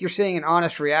I think you're seeing an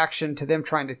honest reaction to them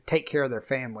trying to take care of their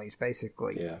families,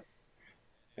 basically. Yeah.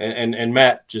 And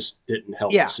Matt just didn't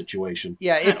help the situation.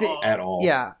 Yeah, at all.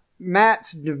 Yeah.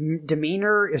 Matt's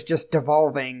demeanor is just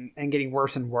devolving and getting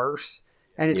worse and worse.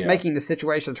 And it's making the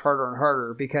situations harder and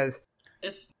harder because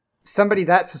somebody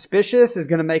that suspicious is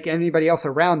going to make anybody else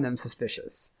around them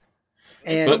suspicious.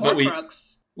 And but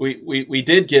we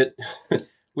did get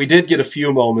we did get a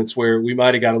few moments where we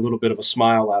might have got a little bit of a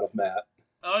smile out of Matt.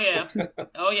 Oh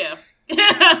yeah.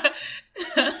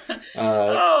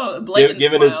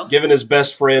 Giving his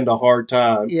best friend a hard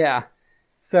time. Yeah.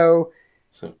 So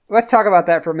let's talk about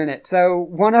that for a minute. So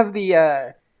one of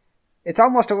the it's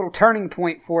almost a little turning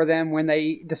point for them when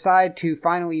they decide to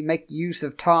finally make use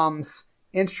of Tom's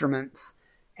instruments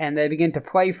and they begin to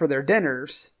play for their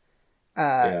dinners.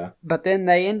 But then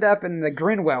they end up in the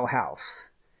Grinwell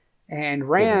house, and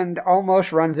Rand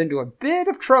almost runs into a bit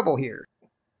of trouble here.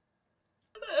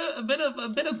 A bit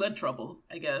of good trouble,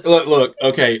 I guess. Look,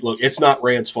 it's not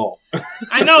Rand's fault.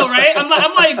 I know, right?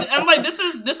 I'm like, this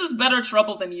is better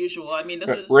trouble than usual. I mean,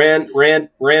 this is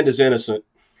Rand is innocent.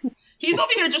 He's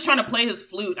over here just trying to play his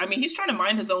flute. I mean, he's trying to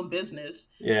mind his own business.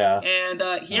 Yeah. And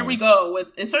here we go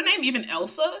with, is her name even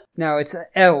Elsa? No, it's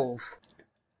Els.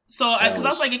 So, because I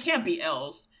was like, it can't be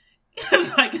Els. Because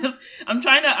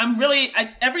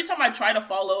every time I try to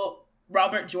follow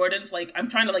Robert Jordan's, like, I'm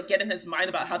trying to, like, get in his mind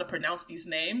about how to pronounce these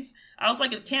names. I was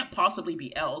like, it can't possibly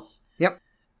be Els. Yep.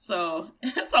 So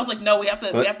I was like, no, we have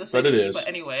to say it he. is. But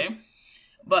anyway.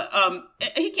 But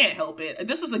he can't help it.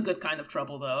 This is a good kind of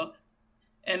trouble, though.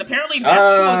 And apparently Matt's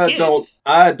cool with kids.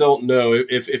 I don't know.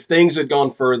 If things had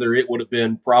gone further, it would have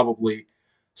been probably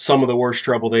some of the worst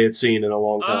trouble they had seen in a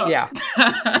long time. Yeah.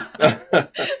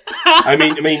 I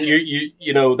mean,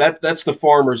 you know that's the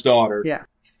farmer's daughter. Yeah.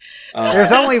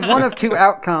 There's only one of two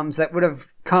outcomes that would have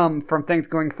come from things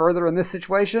going further in this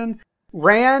situation.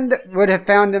 Rand would have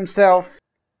found himself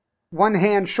one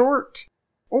hand short,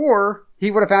 or he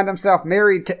would have found himself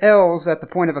married to Els at the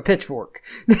point of a pitchfork.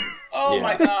 Oh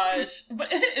my gosh. But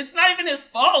it's not even his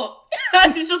fault.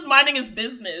 He's just minding his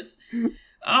business.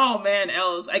 Oh man,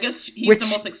 Els. I guess he's the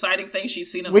most exciting thing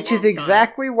she's seen in a long time. Which is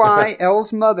exactly why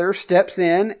Els' mother steps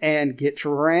in and gets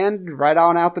Rand right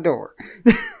on out the door.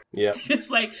 Yeah. She's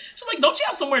like, don't you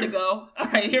have somewhere to go? All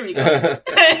right, here we go.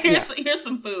 Here's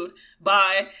some food.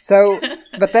 Bye. So,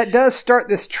 but that does start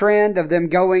this trend of them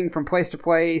going from place to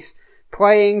place,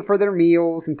 playing for their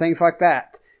meals and things like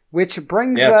that. Which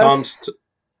brings us...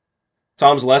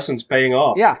 Tom's lessons paying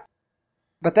off. Yeah.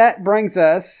 But that brings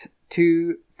us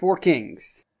to Four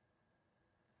Kings.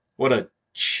 What a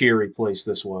cheery place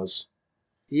this was.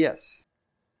 Yes.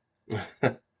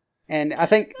 And I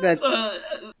think that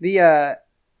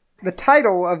the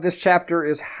title of this chapter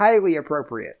is highly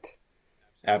appropriate.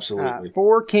 Absolutely.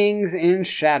 Four Kings in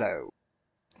Shadow.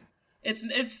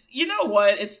 It's you know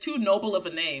what? It's too noble of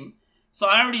a name. So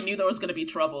I already knew there was going to be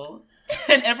trouble.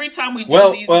 And every time we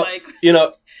do these, like... You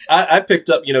know, I picked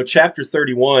up, you know, chapter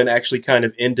 31 actually kind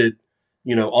of ended,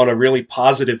 you know, on a really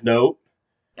positive note.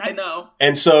 I know.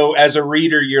 And so as a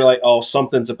reader, you're like, oh,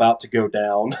 something's about to go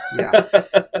down. Yeah.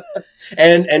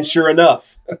 and sure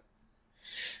enough.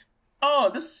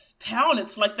 Oh, this town,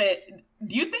 it's like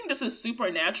do you think this is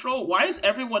supernatural? Why is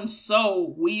everyone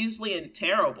so Weasley and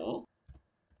terrible?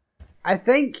 I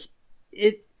think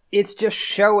it's just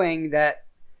showing that,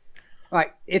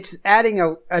 like, it's adding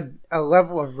a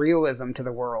level of realism to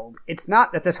the world. It's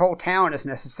not that this whole town is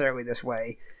necessarily this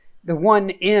way. The one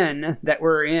inn that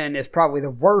we're in is probably the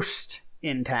worst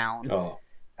in town. Oh.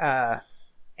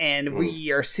 And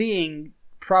we are seeing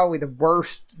probably the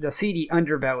worst, the seedy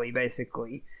underbelly,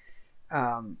 basically.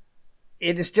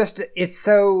 it's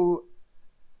so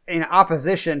in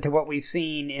opposition to what we've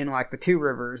seen in like the Two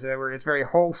Rivers, where it's very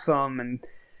wholesome, and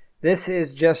this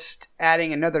is just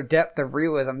adding another depth of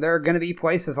realism. There are going to be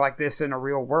places like this in a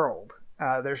real world.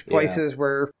 There's places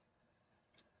where,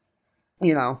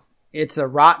 you know, it's a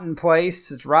rotten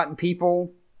place, it's rotten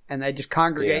people, and they just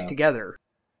congregate together.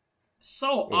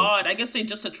 So odd. I guess they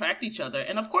just attract each other.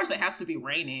 And of course it has to be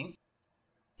raining.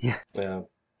 Yeah. Yeah.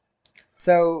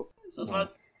 So it's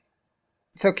not...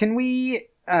 So can we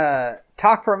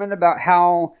talk for a minute about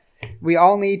how we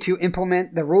all need to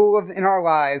implement the rule in our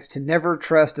lives to never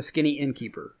trust a skinny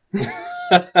innkeeper?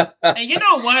 And you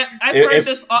know what? I've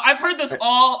heard this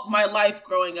all my life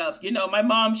growing up. You know, my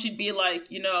mom, she'd be like,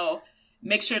 you know,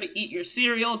 make sure to eat your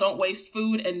cereal, don't waste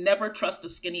food, and never trust a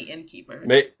skinny innkeeper.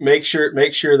 Make sure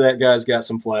that guy's got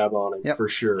some flab on him for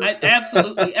sure.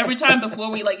 Absolutely. Every time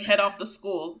before we like head off to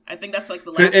school, I think that's like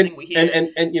the last thing we hear.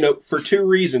 And you know, for two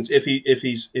reasons: if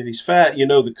he's fat, you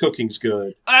know the cooking's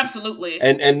good. Absolutely.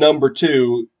 And number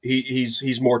two,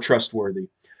 he's more trustworthy.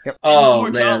 Yep. Oh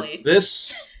more man, jolly.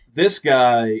 This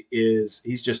guy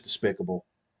he's just despicable.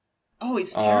 Oh,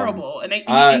 he's terrible, and he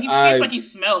seems like he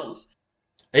smells.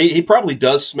 He probably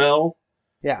does smell.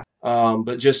 Yeah.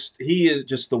 But he is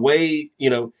just the way, you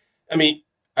know, I mean,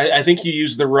 I think you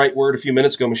used the right word a few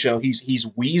minutes ago, Michelle. He's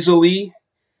weaselly.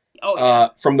 Oh, yeah.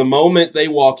 From the moment they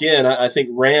walk in, I think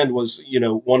Rand was, you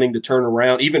know, wanting to turn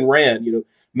around. Even Rand, you know,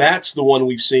 Matt's the one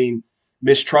we've seen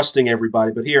mistrusting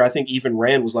everybody. But here, I think even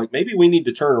Rand was like, maybe we need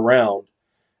to turn around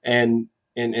and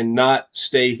not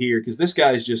stay here because this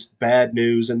guy is just bad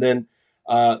news. And then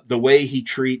the way he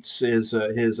treats his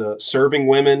serving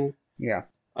women,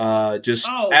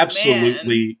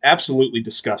 absolutely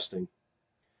disgusting.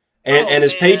 And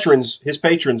his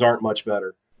patrons aren't much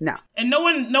better. No, and no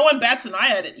one bats an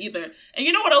eye at it either. And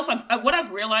you know what else? What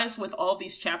I've realized with all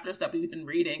these chapters that we've been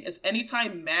reading is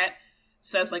anytime Matt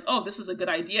says like, "Oh, this is a good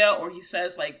idea," or he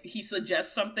says like he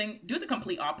suggests something, do the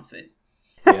complete opposite.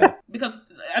 Yeah. Because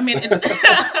I mean, it's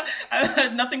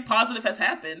nothing positive has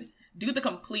happened. Do the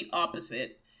complete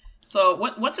opposite. So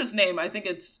what's his name? I think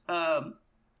it's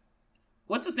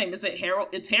what's his name? Is it Harold?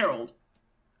 It's Harold.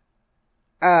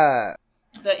 The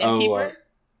innkeeper.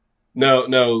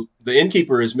 No. The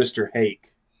innkeper is Mr. Hake.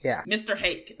 Yeah, Mr.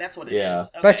 Hake. That's what it is.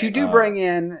 Okay. But you do bring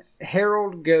in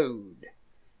Harold Goad,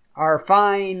 our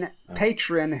fine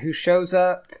patron who shows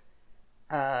up,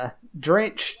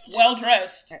 drenched, well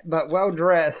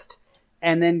dressed,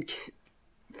 and then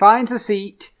finds a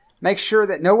seat, makes sure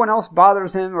that no one else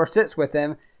bothers him or sits with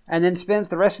him, and then spends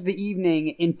the rest of the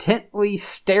evening intently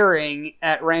staring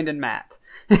at Rand and Matt.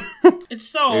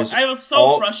 I was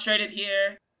so frustrated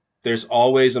here. There's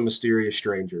always a mysterious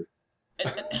stranger.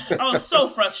 I was so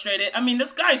frustrated. I mean,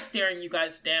 this guy's staring you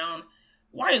guys down.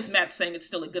 Why is Matt saying it's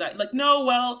still a good idea? Like, no,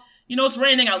 well, you know, it's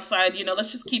raining outside. You know,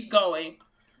 let's just keep going.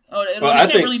 Oh, we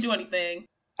can't really do anything.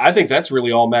 I think that's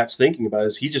really all Matt's thinking about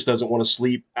is he just doesn't want to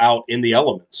sleep out in the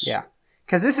elements. Yeah.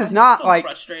 Because this is not like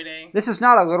frustrating. This is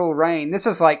not a little rain. This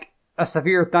is like a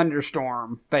severe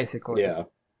thunderstorm, basically. Yeah.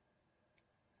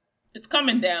 It's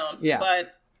coming down. Yeah.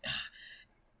 But,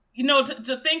 you know,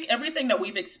 to think everything that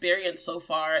we've experienced so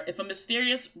far, if a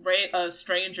mysterious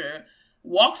stranger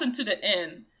walks into the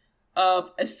inn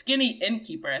of a skinny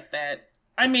innkeeper at that,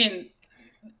 I mean,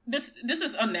 this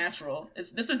is unnatural.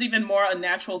 This is even more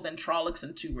unnatural than Trollocs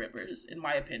and Two Rivers, in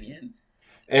my opinion.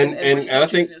 And I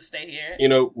think to stay here. You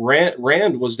know,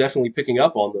 Rand was definitely picking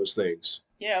up on those things.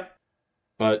 Yeah.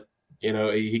 But you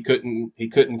know, he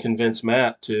couldn't convince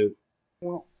Matt to.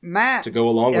 Well, Matt, to go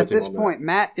along with him. At this point,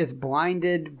 Matt is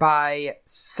blinded by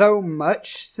so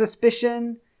much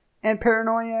suspicion and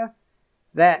paranoia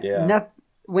that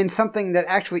when something that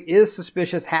actually is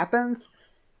suspicious happens,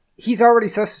 he's already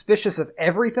so suspicious of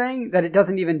everything that it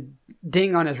doesn't even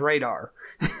ding on his radar.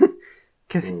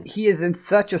 Because he is in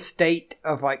such a state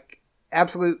of like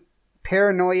absolute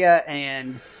paranoia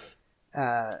and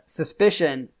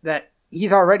suspicion that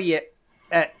he's already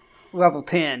at level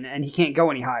 10 and he can't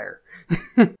go any higher.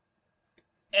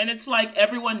 And it's like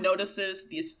everyone notices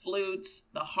these flutes,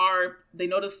 the harp, they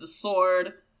notice the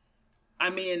sword. I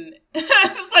mean,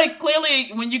 it's like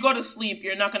clearly when you go to sleep,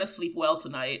 you're not going to sleep well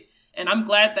tonight. And I'm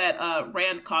glad that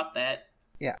Rand caught that.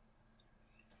 Yeah.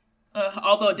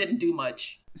 Although it didn't do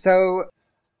much. So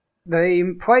they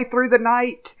play through the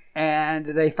night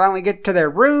and they finally get to their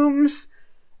rooms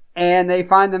and they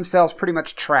find themselves pretty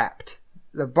much trapped.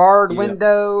 The barred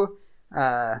window,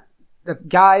 the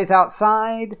guys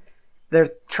outside, they're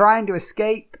trying to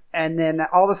escape, and then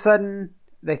all of a sudden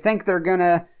they think they're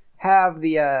gonna have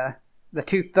the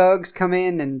two thugs come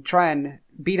in and try and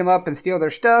beat them up and steal their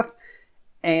stuff,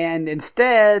 And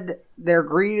instead, they're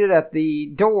greeted at the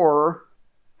door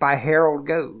by Harold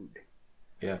Goad.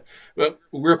 Yeah. Well,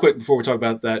 real quick before we talk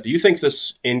about that, do you think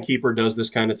this innkeeper does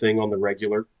this kind of thing on the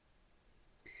regular?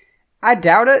 I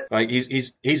doubt it. Like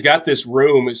he's got this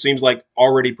room. It seems like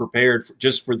already prepared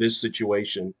just for this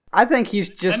situation. I think he's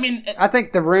just. I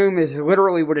think the room is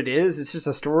literally what it is. It's just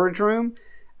a storage room.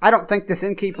 I don't think this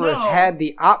innkeeper has had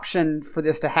the option for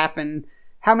this to happen.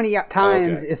 How many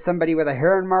times is somebody with a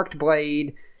heron-marked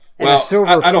blade and a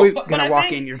silver flute going to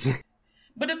walk in your...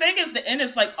 But the thing is, the inn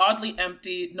is like oddly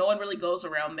empty. No one really goes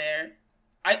around there.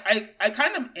 I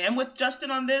kind of am with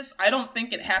Justin on this. I don't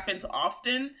think it happens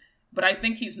often, but I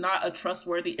think he's not a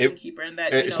trustworthy innkeeper. And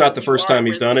that it's not the first time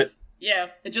he's done it. Yeah,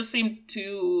 it just seemed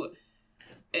too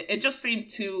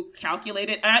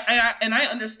calculated. And I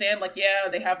understand, like, yeah,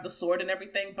 they have the sword and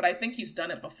everything, but I think he's done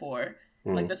it before.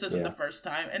 Like, this isn't the first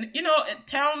time. And, you know, in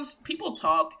towns, people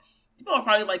talk. People are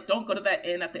probably like, don't go to that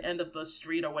inn at the end of the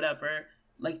street or whatever.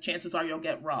 Like, chances are you'll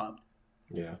get robbed.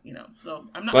 Yeah. You know, so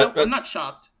I'm not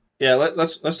shocked. Yeah,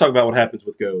 let's talk about what happens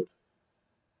with Goad.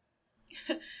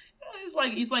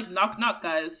 He's like, knock, knock,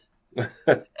 guys.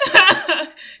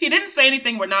 He didn't say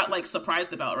anything we're not, like,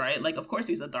 surprised about, right? Like, of course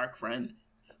he's a dark friend.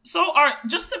 So,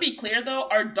 just to be clear, though,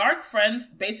 are dark friends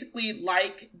basically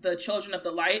like the Children of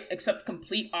the Light, except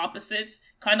complete opposites,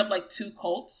 kind of like two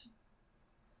cults?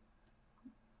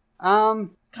 Kind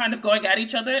of going at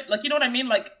each other? Like, you know what I mean?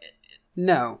 Like...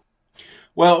 No.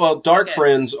 Well, dark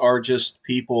friends are just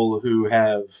people who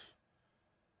have...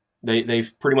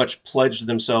 They've pretty much pledged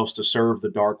themselves to serve the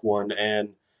Dark One, and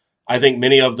I think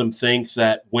many of them think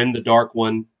that when the Dark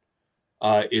One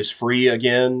is free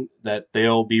again, that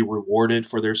they'll be rewarded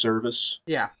for their service.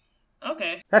 Yeah.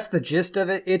 Okay. That's the gist of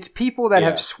it. It's people that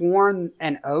have sworn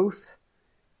an oath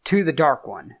to the Dark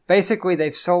One. Basically,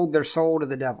 they've sold their soul to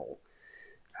the devil.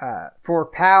 For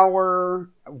power,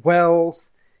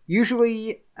 wealth.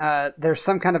 Usually, there's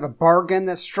some kind of a bargain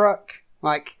that's struck.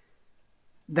 Like,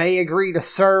 they agree to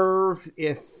serve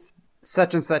if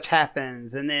such and such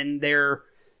happens. And then they're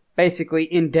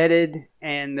basically indebted,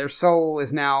 and their soul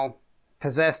is now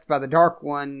possessed by the Dark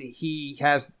One.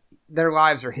 Their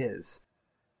lives are his.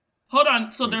 Hold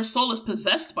on, so their soul is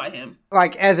possessed by him?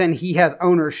 Like, as in he has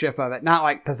ownership of it, not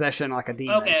like possession like a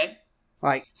demon. Okay.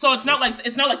 Like, so it's not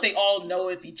like they all know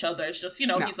of each other. It's just,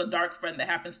 no. He's a dark friend that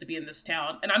happens to be in this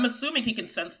town, and I'm assuming he can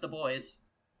sense the boys.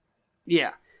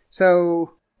 Yeah.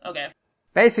 So okay.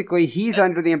 Basically, he's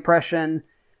under the impression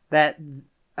that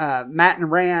Matt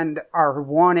and Rand are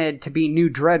wanted to be new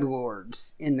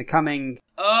Dreadlords in the coming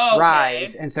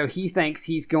rise, and so he thinks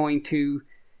he's going to.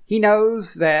 He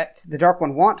knows that the Dark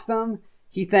One wants them.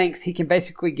 He thinks he can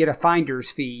basically get a finder's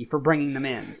fee for bringing them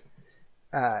in.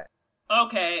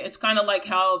 Okay, it's kind of like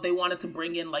how they wanted to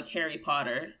bring in like Harry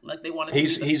Potter, like they wanted to be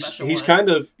the special he's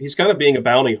one. he's kind of being a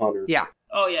bounty hunter. Yeah.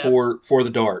 Oh yeah. For the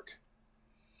dark.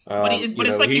 But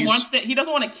it's like he wants to. He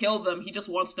doesn't want to kill them. He just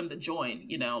wants them to join.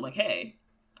 Like, hey,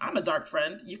 I'm a dark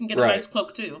friend. You can get a nice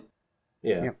cloak too.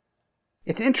 Yeah.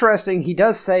 It's interesting. He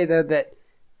does say though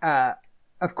that,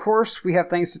 of course, we have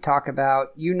things to talk about.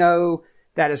 You know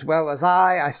that as well as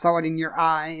I. I saw it in your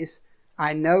eyes.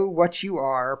 I know what you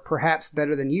are, perhaps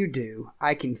better than you do.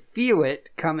 I can feel it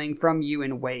coming from you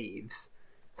in waves.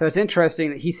 So it's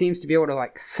interesting that he seems to be able to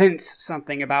like sense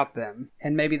something about them,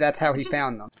 and maybe that's how he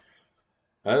found them.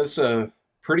 That's a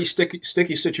pretty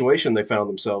sticky situation they found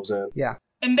themselves in. Yeah.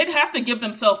 And they'd have to give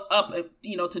themselves up,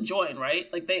 to join, right?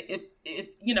 Like if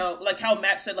like how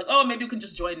Matt said, like, oh, maybe you can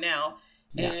just join now,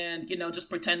 and just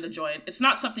pretend to join. It's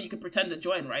not something you can pretend to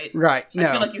join, right? Right. No.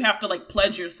 I feel like you have to like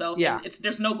pledge yourself. Yeah. And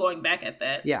there's no going back at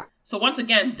that. Yeah. So once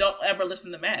again, don't ever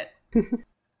listen to Matt.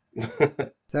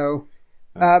 So,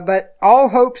 but all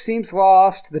hope seems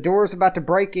lost. The door's about to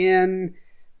break in.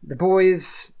 The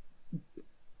boys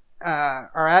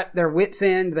are at their wits'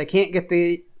 end. They can't get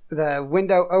the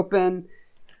window open,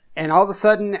 and all of a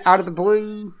sudden, out of the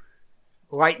blue,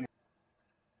 lightning.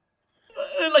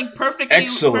 Like perfect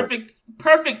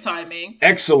timing.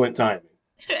 Excellent timing.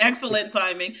 Excellent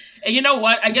timing. And you know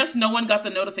what? I guess no one got the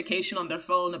notification on their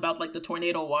phone about like the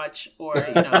tornado watch, or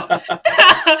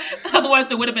otherwise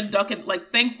they would have been ducking.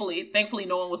 Like thankfully,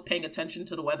 no one was paying attention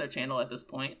to the Weather Channel at this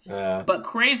point. But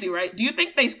crazy, right? Do you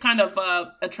think they kind of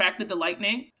attracted the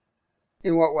lightning?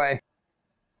 In what way?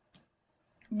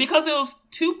 Because it was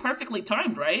too perfectly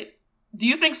timed, right? Do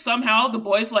you think somehow the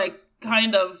boys like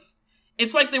kind of?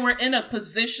 It's like they were in a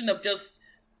position of just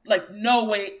like no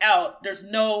way out. There's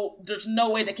no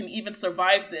way they can even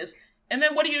survive this. And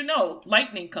then what do you know?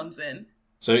 Lightning comes in.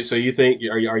 So you think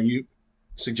are you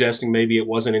suggesting maybe it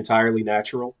wasn't entirely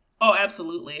natural? Oh,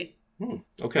 absolutely.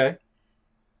 Okay.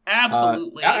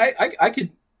 Absolutely. I could,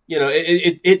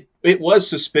 it was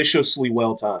suspiciously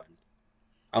well timed.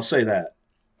 I'll say that.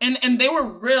 And they were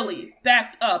really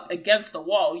backed up against the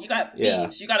wall. You got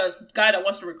thieves. You got a guy that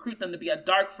wants to recruit them to be a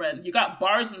dark friend. You got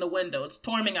bars in the window. It's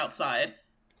storming outside.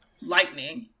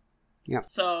 Lightning. Yeah.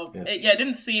 So it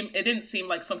didn't seem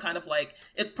like some kind of like,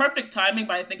 it's perfect timing,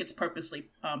 but I think it's purposely.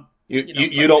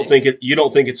 You don't think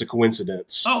it's a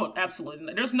coincidence? Oh,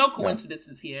 absolutely. There's no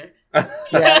coincidences here.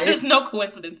 There's no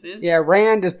coincidences. Yeah,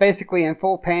 Rand is basically in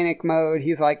full panic mode.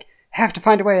 He's like, have to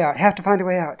find a way out.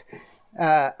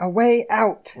 A way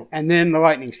out. And then the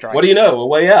lightning strikes. What do you know? A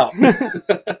way out.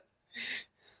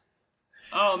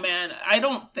 Oh man,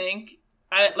 I'm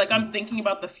thinking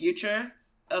about the future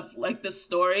of like this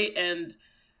story, and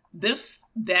this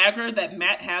dagger that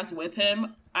Matt has with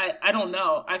him, I don't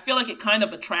know. I feel like it kind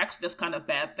of attracts this kind of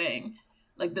bad thing,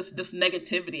 like this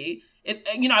negativity.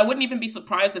 I wouldn't even be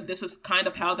surprised if this is kind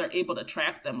of how they're able to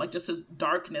track them, like just his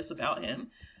darkness about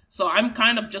him. So I'm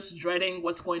kind of just dreading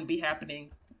what's going to be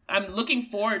happening. I'm looking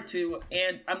forward to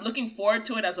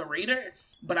it as a reader,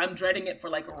 but I'm dreading it for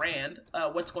like Rand.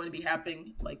 What's going to be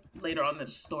happening like later on in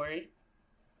the story?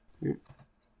 Yeah.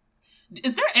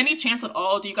 Is there any chance at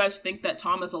all? Do you guys think that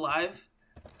Tom is alive?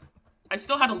 I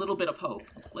still had a little bit of hope.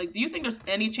 Like, do you think there's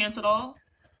any chance at all?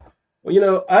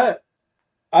 Well,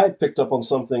 I picked up on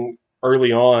something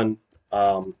early on.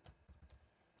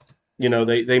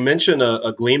 They mention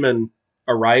a Gleeman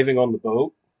arriving on the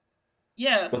boat.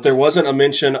 Yeah, but there wasn't a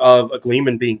mention of a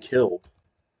Gleeman being killed.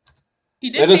 He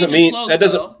did. That doesn't mean that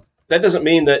doesn't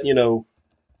mean that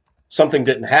something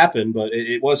didn't happen. But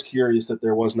it was curious that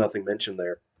there was nothing mentioned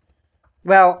there.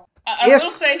 Well, I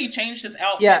will say he changed his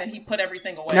outfit and he put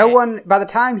everything away. No one, by the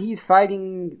time he's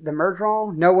fighting the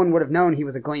Murdral, no one would have known he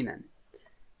was a Gleeman.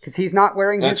 Because he's not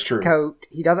wearing his coat.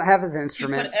 He doesn't have his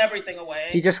instruments. He put everything away.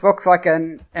 He just looks like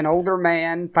an older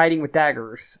man fighting with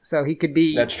daggers. So he could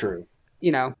be... That's true.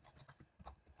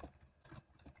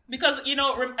 Because,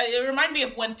 it reminded me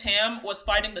of when Tam was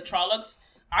fighting the Trollocs.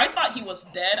 I thought he was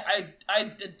dead.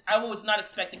 I was not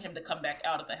expecting him to come back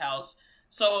out of the house.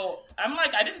 So I'm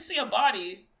like, I didn't see a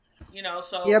body,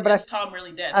 so is Tom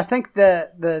really dead? I think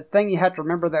the thing you have to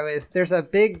remember, though, is there's a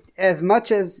big, as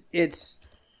much as it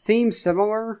seems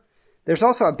similar, there's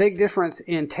also a big difference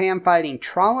in Tam fighting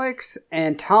Trollocs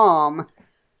and Tom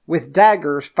with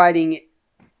daggers fighting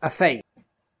a Fate.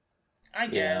 I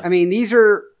guess. I mean, these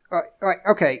are...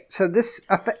 okay, so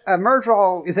a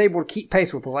Murdral is able to keep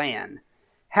pace with Lan.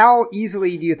 How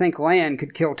easily do you think Lan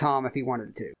could kill Tom if he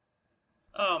wanted to?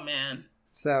 Oh man!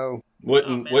 So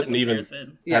wouldn't even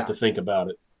have to think about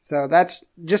it. So that's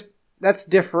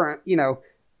different.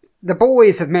 The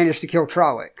boys have managed to kill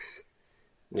Trollocs,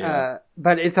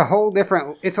 but it's a whole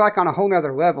different. It's like on a whole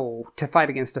nother level to fight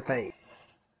against a Fate.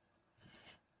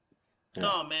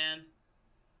 Yeah. Oh man!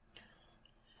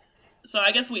 So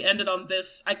I guess we ended on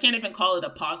this. I can't even call it a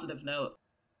positive note.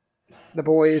 The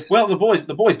boys. Well, the boys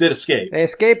did escape. They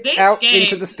escaped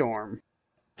into the storm.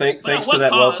 Thanks to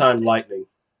that well-timed lightning.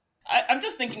 I'm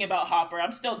just thinking about Hopper.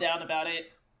 I'm still down about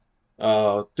it.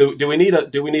 Do we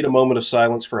need a moment of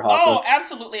silence for Hopper? Oh,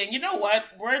 absolutely. And you know what?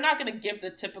 We're not going to give the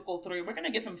typical 3. We're going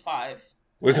to give him 5.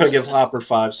 We're going to give Hopper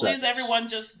 5 seconds. Please, everyone,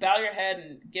 just bow your head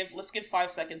and let's give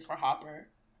 5 seconds for Hopper.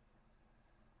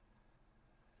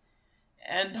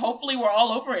 And hopefully we're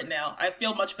all over it now. I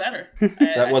feel much better.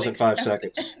 That wasn't 5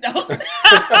 seconds.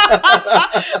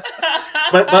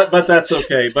 But that's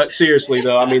okay. But seriously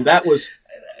though, I mean that was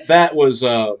painful.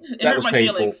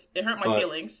 It hurt my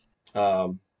feelings.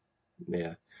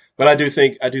 Yeah. But I do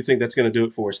think that's going to do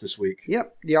it for us this week.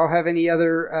 Yep. Do y'all have any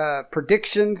other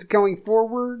predictions going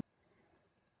forward?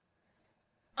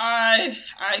 I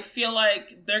feel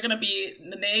like they're gonna be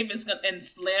Nynaeve and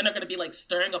Lan are gonna be like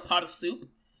stirring a pot of soup.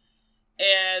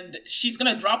 And she's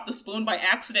going to drop the spoon by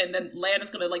accident, and then Lan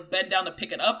is going to like bend down to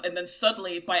pick it up, and then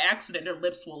suddenly, by accident, their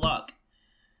lips will lock.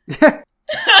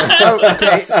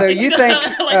 Okay, so you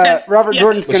think Robert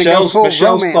Jordan's going to go full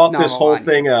Michelle's romance thought novel this whole on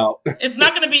thing out. It's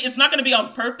not going to be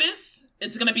on purpose.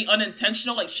 It's going to be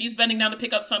unintentional. Like she's bending down to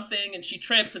pick up something, and she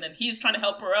trips, and then he's trying to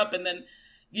help her up, and then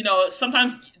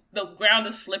sometimes the ground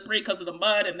is slippery because of the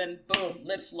mud, and then boom,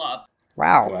 lips locked.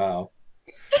 Wow.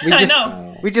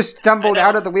 We just stumbled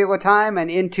out of the Wheel of Time and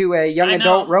into a young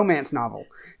adult romance novel.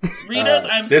 Readers,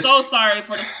 I'm so sorry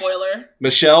for the spoiler.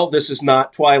 Michelle, this is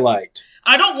not Twilight.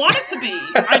 I don't want it to be.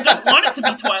 I don't want it to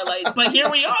be Twilight, but here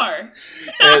we are.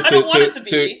 I don't want it to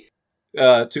be.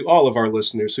 To all of our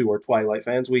listeners who are Twilight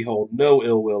fans, we hold no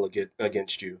ill will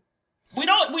against you. We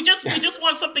don't. We just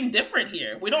want something different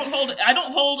here. I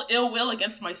don't hold ill will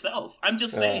against myself. I'm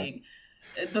just saying.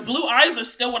 The blue eyes are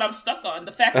still what I'm stuck on.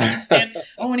 The fact that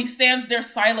when he stands there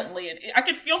silently, and I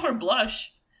could feel her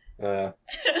blush. But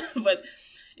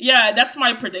yeah, that's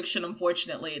my prediction.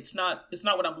 Unfortunately, it's not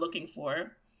what I'm looking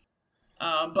for.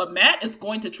 But Matt is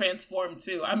going to transform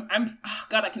too.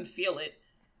 God, I can feel it.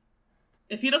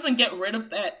 If he doesn't get rid of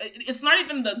that, it's not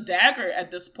even the dagger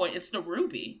at this point. It's the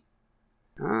ruby.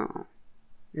 Oh,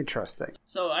 interesting.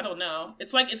 So I don't know.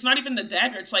 It's like it's not even the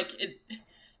dagger. It's like it.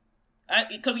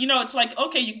 Because, it's like,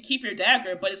 okay, you can keep your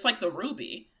dagger, but it's like the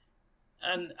ruby.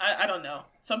 And I don't know.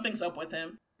 Something's up with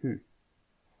him.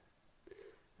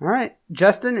 All right.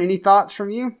 Justin, any thoughts from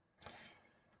you?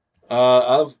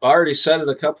 I've already said it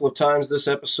a couple of times this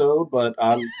episode, but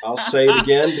I'll say it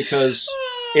again because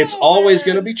it's always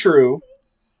going to be true.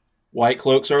 White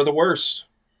cloaks are the worst.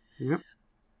 Yep.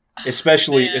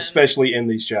 Especially in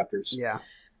these chapters. Yeah.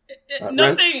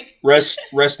 Nothing.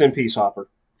 Rest in peace, Hopper.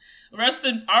 Rest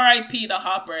in R.I.P. to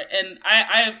Hopper, and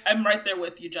I'm right there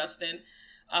with you, Justin.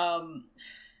 I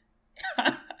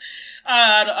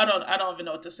don't even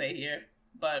know what to say here,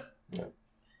 but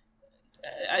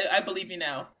I believe you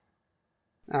now.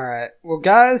 All right, well,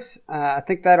 guys, I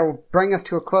think that'll bring us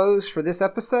to a close for this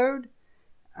episode.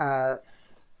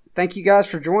 Thank you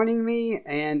guys for joining me,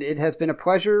 and it has been a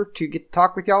pleasure to get to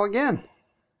talk with y'all again.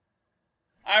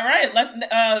 All right,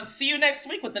 let's see you next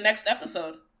week with the next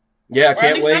episode. Yeah, or can't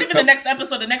at least wait. Not even the next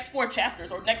episode, the next 4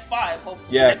 chapters, or next 5,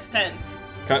 hopefully, yeah. next 10.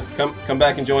 Come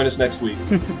back and join us next week.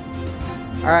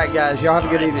 All right, guys, y'all have a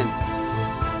good evening.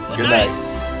 Good night.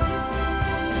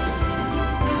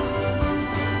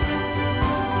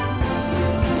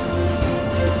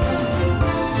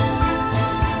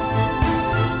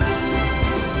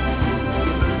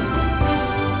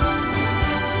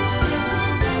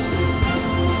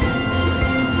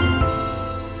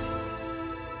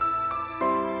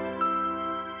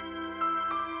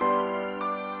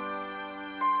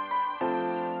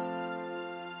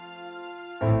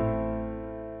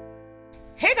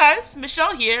 Hey guys,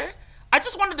 Michelle here. I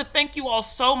just wanted to thank you all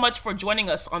so much for joining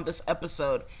us on this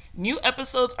episode. New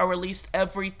episodes are released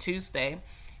every Tuesday.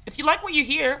 If you like what you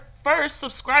hear, first,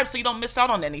 subscribe so you don't miss out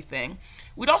on anything.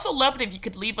 We'd also love it if you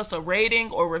could leave us a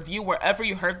rating or review wherever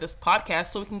you heard this podcast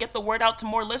so we can get the word out to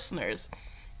more listeners.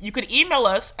 You could email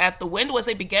us at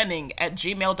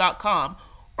thewindwasabeginning@gmail.com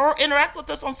or interact with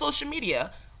us on social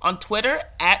media, on Twitter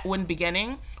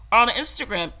 @windbeginning or on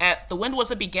Instagram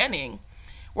 @thewindwasabeginning.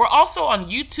 We're also on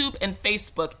YouTube and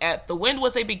Facebook at The Wind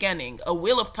Was a Beginning, a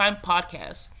Wheel of Time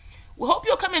podcast. We hope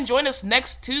you'll come and join us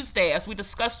next Tuesday as we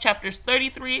discuss chapters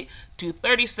 33 to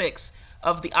 36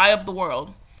 of The Eye of the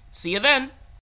World. See you then.